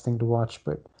the best thing to watch,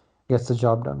 but gets the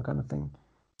job done kind of thing.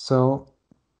 So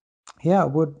yeah,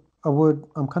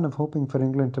 I'm kind of hoping for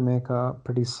England to make a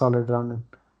pretty solid run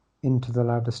into the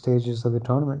latter stages of the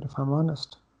tournament, if I'm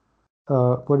honest.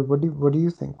 What do you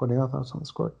think? What are your thoughts on the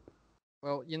squad?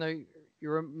 Well,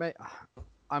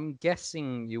 I'm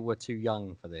guessing you were too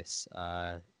young for this.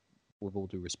 With all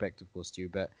due respect, of course, to you,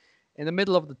 but in the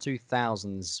middle of the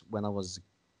 2000s, when I was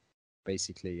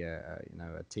basically a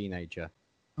teenager,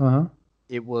 Uh-huh.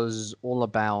 it was all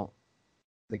about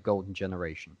the golden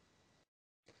generation.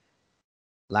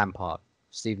 Lampard,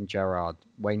 Steven Gerrard,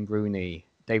 Wayne Rooney,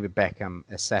 David Beckham,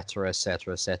 etc.,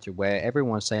 etc., etc., where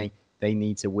everyone's saying they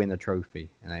need to win a trophy,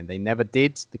 and they never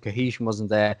did. The cohesion wasn't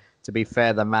there. To be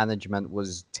fair, the management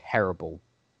was terrible,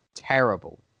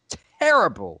 terrible,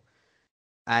 terrible,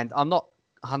 and I'm not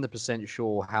 100%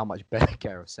 sure how much better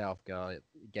Gareth Southgate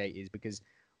is, because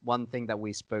one thing that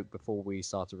we spoke before we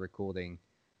started recording,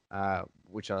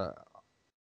 which I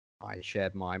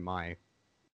shared my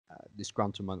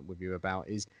disgruntlement with you about,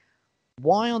 is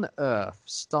why on earth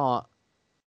start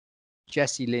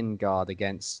Jesse Lingard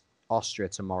against Austria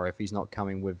tomorrow if he's not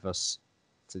coming with us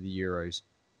to the Euros?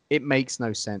 It makes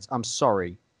no sense. I'm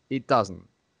sorry, it doesn't.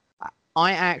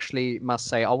 I actually must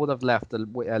say I would have left a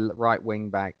right wing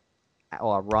back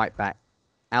or a right back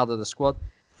out of the squad,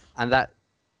 and that,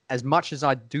 as much as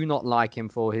I do not like him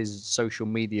for his social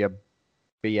media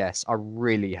BS, I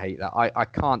really hate that. I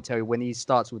can't tell you when he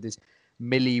starts with this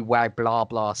milli wag blah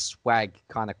blah swag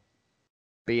kind of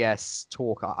BS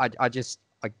talk. I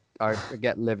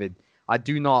get livid. I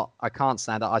can't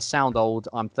stand it. I sound old.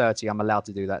 I'm 30. I'm allowed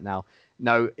to do that now.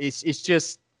 No, it's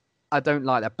just I don't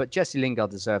like that. But Jesse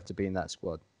Lingard deserved to be in that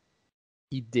squad.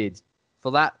 He did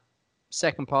for that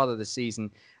second part of the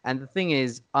season. And the thing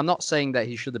is, I'm not saying that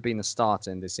he should have been a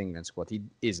starter in this England squad. He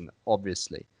isn't,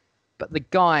 obviously. But the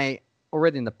guy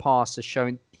already in the past has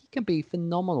shown he can be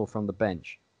phenomenal from the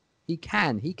bench. He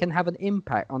can. He can have an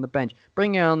impact on the bench.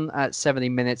 Bring him on at 70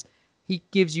 minutes. He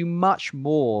gives you much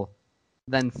more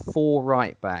than 4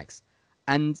 right backs.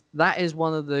 And that is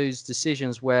one of those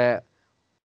decisions where,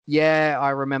 yeah,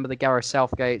 I remember the Gareth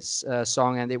Southgate's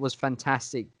song, and it was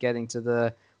fantastic getting to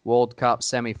the World Cup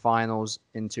semi-finals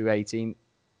in 2018.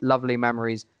 Lovely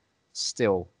memories.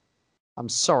 Still, I'm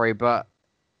sorry, but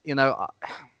you know,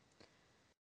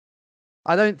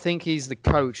 I don't think he's the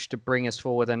coach to bring us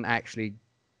forward and actually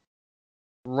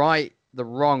right the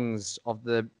wrongs of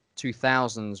the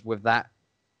 2000s with that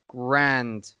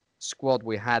grand squad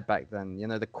we had back then. You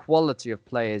know, the quality of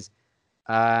players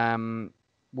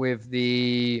with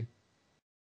the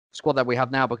squad that we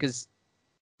have now, because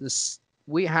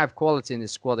we have quality in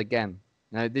this squad again.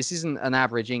 Now, this isn't an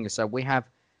average English side. We have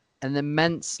an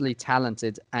immensely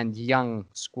talented and young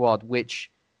squad,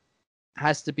 which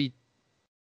has to be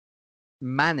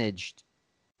managed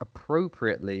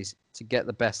appropriately to get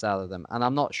the best out of them. And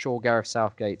I'm not sure Gareth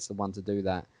Southgate's the one to do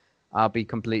that. I'll be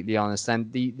completely honest.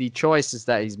 And the choices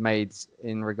that he's made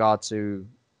in regard to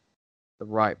the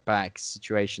right back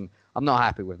situation, I'm not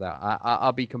happy with that.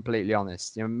 I'll be completely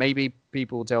honest. You know, maybe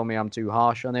people tell me I'm too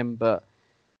harsh on him, but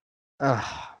I'm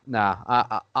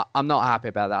not happy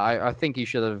about that. I think he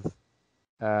should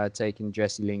have taken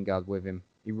Jesse Lingard with him.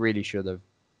 He really should have.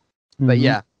 Mm-hmm. But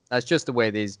yeah, that's just the way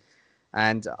it is.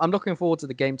 And I'm looking forward to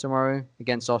the game tomorrow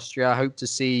against Austria. I hope to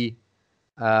see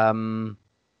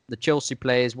the Chelsea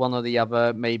players, one or the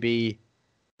other, maybe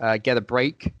get a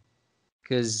break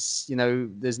because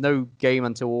there's no game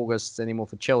until August anymore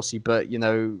for Chelsea, but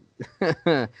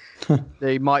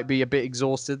they might be a bit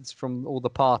exhausted from all the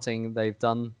partying they've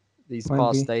done these Might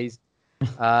past be. days.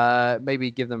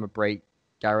 Maybe give them a break,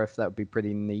 Gareth. That would be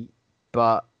pretty neat.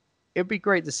 But it'd be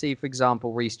great to see, for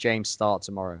example, Reece James start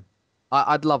tomorrow.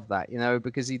 I'd love that,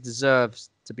 because he deserves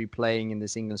to be playing in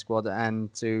this England squad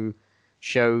and to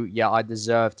show, I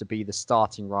deserve to be the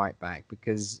starting right back,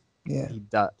 because Yeah.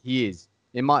 he is.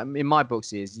 In my books,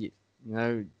 he is.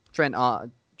 Trent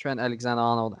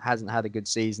Alexander-Arnold hasn't had a good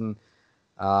season.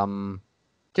 Kieran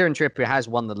Trippier has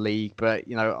won the league, but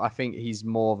I think he's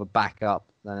more of a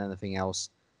backup than anything else.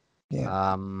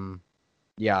 Yeah.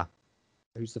 Yeah.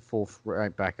 Who's the fourth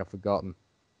right back? I've forgotten.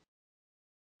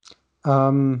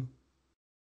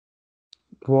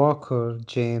 Walker,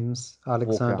 James,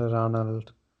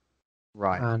 Alexander-Arnold,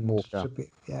 Right, and Walker.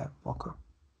 Walker.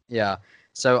 Yeah.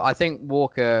 So I think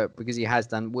Walker, because he has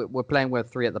done, we're playing with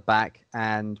three at the back,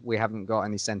 and we haven't got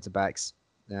any centre backs.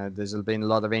 There's been a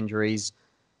lot of injuries.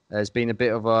 There's been a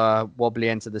bit of a wobbly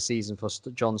end to the season for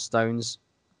John Stones.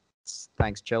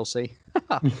 Thanks, Chelsea.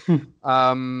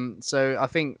 So I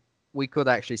think we could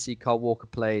actually see Kyle Walker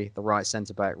play the right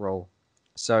centre back role.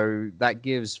 So that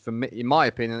gives, for me, in my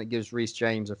opinion, it gives Reece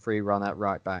James a free run at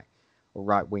right back, or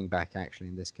right wing back, actually,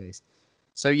 in this case.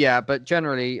 So yeah, but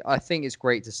generally, I think it's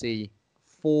great to see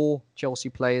 4 Chelsea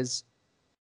players.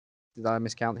 Did I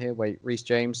miscount here? Wait, Reece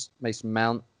James, Mason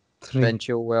Mount, 3. Ben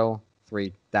Chilwell,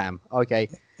 3. Damn. Okay.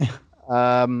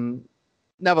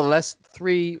 Nevertheless,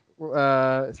 3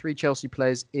 Chelsea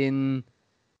players in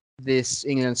this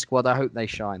England squad. I hope they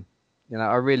shine.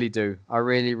 I really do. I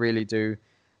really, really do.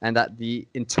 And that the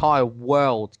entire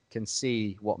world can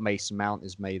see what Mason Mount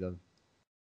is made of.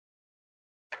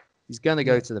 He's going to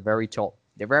go to the very top.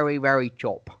 The very, very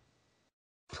top.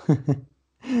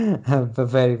 A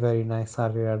very, very nice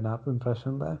Harry Redknapp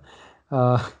impression there.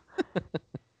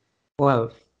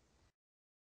 Well,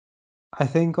 I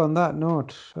think on that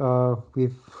note,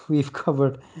 we've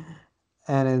covered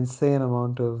an insane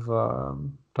amount of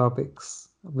topics,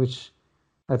 which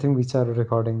I think we started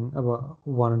recording about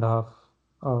 1.5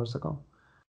 hours ago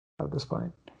at this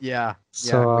point. Yeah.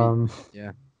 So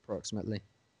Approximately.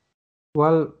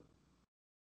 Well,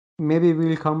 maybe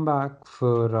we'll come back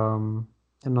for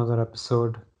another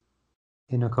episode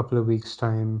in a couple of weeks'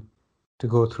 time to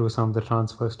go through some of the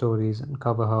transfer stories and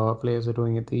cover how our players are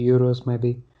doing at the Euros,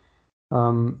 maybe.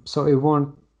 So it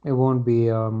won't be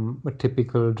a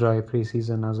typical dry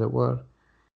preseason, as it were.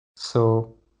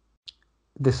 So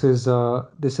this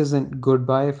isn't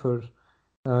goodbye for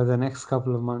the next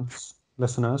couple of months,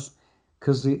 listeners,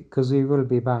 because we will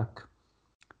be back.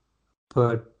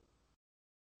 But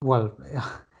well,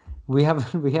 we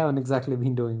haven't exactly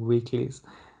been doing weeklies,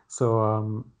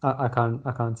 so I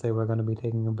can't say we're going to be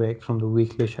taking a break from the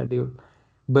weekly schedule.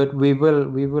 But we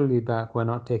will be back. We're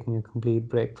not taking a complete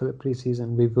break for the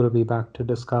preseason. We will be back to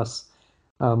discuss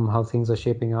how things are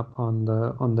shaping up on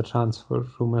the transfer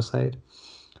rumor side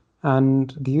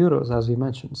and the Euros, as we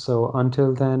mentioned. So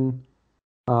until then,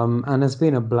 and it's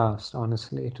been a blast,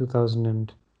 honestly.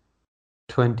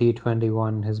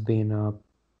 2021 has been a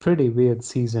pretty weird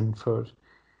season for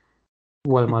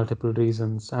multiple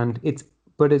reasons, and it's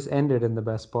ended in the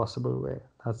best possible way.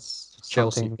 That's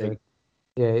Chelsea something thing. that.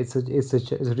 Yeah, it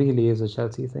really is a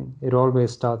Chelsea thing. It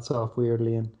always starts off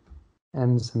weirdly and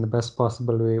ends in the best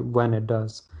possible way when it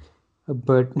does.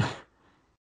 But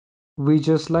we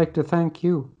just like to thank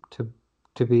you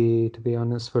to be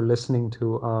honest for listening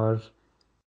to our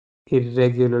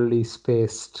irregularly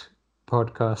spaced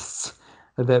podcasts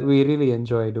that we really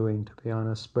enjoy doing, to be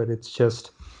honest. But it's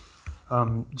just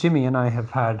Jimmy and I have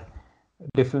had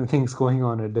different things going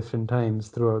on at different times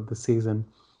throughout the season.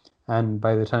 And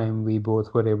by the time we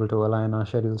both were able to align our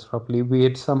schedules properly, we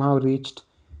had somehow reached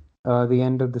the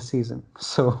end of the season.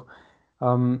 So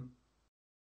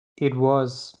it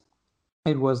was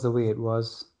the way it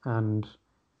was, and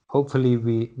hopefully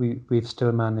we've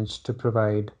still managed to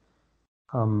provide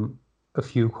a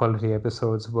few quality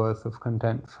episodes worth of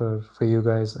content for you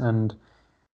guys. And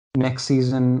next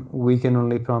season we can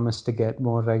only promise to get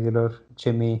more regular.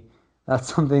 Jimmy,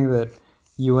 that's something that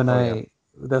you and I.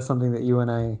 That's something that you and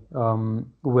I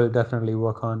will definitely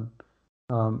work on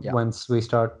once we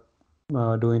start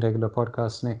doing regular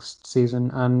podcasts next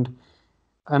season. And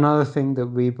another thing that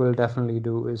we will definitely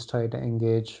do is try to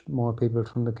engage more people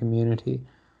from the community.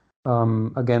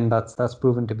 Again, that's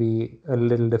proven to be a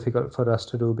little difficult for us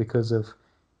to do because of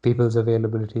people's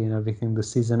availability and everything this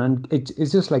season. And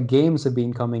it's just like games have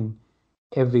been coming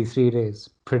every 3 days,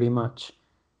 pretty much,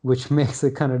 which makes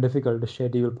it kind of difficult to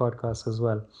schedule podcasts as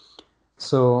well.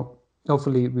 So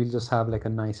hopefully we'll just have like a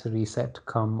nice reset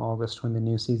come August when the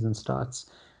new season starts.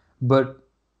 But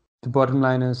the bottom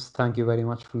line is, thank you very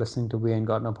much for listening to We Ain't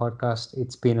Got No Podcast.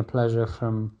 It's been a pleasure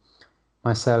from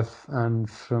myself and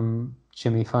from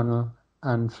Jimmy Funnel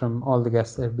and from all the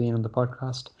guests that have been on the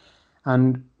podcast.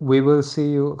 And we will see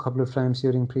you a couple of times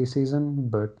during preseason.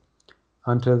 But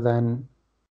until then,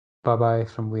 bye-bye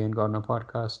from We Ain't Got No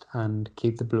Podcast, and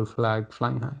keep the blue flag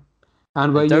flying high.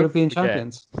 And we're don't European forget-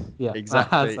 champions. Yeah,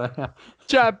 Exactly. So, yeah.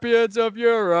 Champions of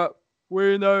Europe.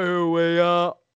 We know who we are.